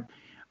there.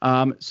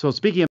 So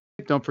speaking of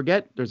Mythic, don't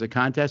forget, there's a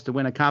contest to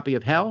win a copy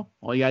of Hell.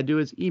 All you got to do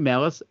is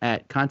email us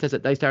at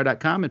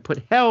contest@dicetower.com and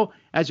put Hell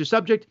as your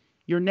subject,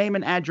 your name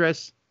and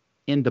address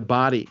in the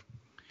body.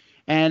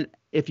 And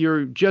if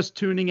you're just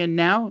tuning in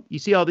now, you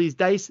see all these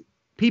dice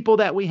people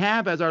that we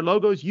have as our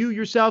logos. You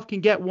yourself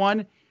can get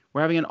one.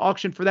 We're having an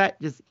auction for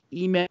that. Just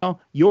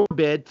email your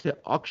bid to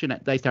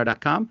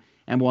auction@dicetower.com,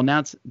 and we'll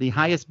announce the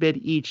highest bid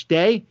each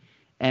day,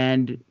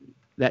 and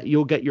that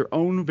you'll get your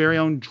own very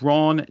own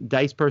drawn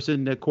dice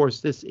person. Of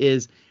course, this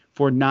is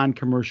for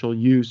non-commercial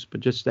use, but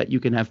just that you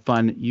can have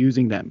fun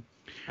using them.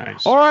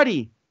 Nice.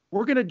 Alrighty.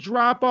 We're going to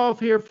drop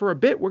off here for a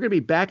bit. We're going to be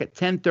back at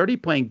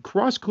 10:30 playing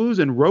Cross Clues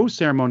and Rose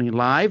Ceremony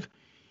live.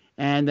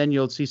 And then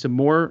you'll see some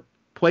more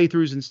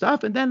playthroughs and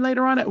stuff. And then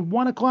later on at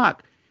 1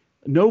 o'clock,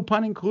 no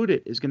pun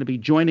included, is going to be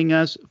joining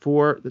us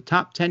for the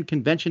top 10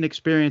 convention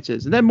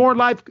experiences. And then more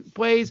live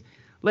plays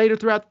later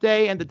throughout the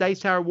day and the Dice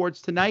Tower Awards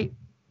tonight.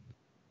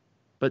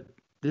 But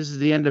this is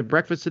the end of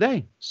breakfast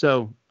today.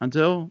 So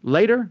until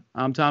later,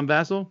 I'm Tom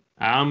Vassell.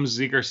 I'm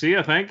Zeke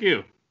Garcia. Thank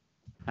you.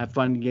 Have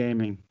fun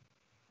gaming.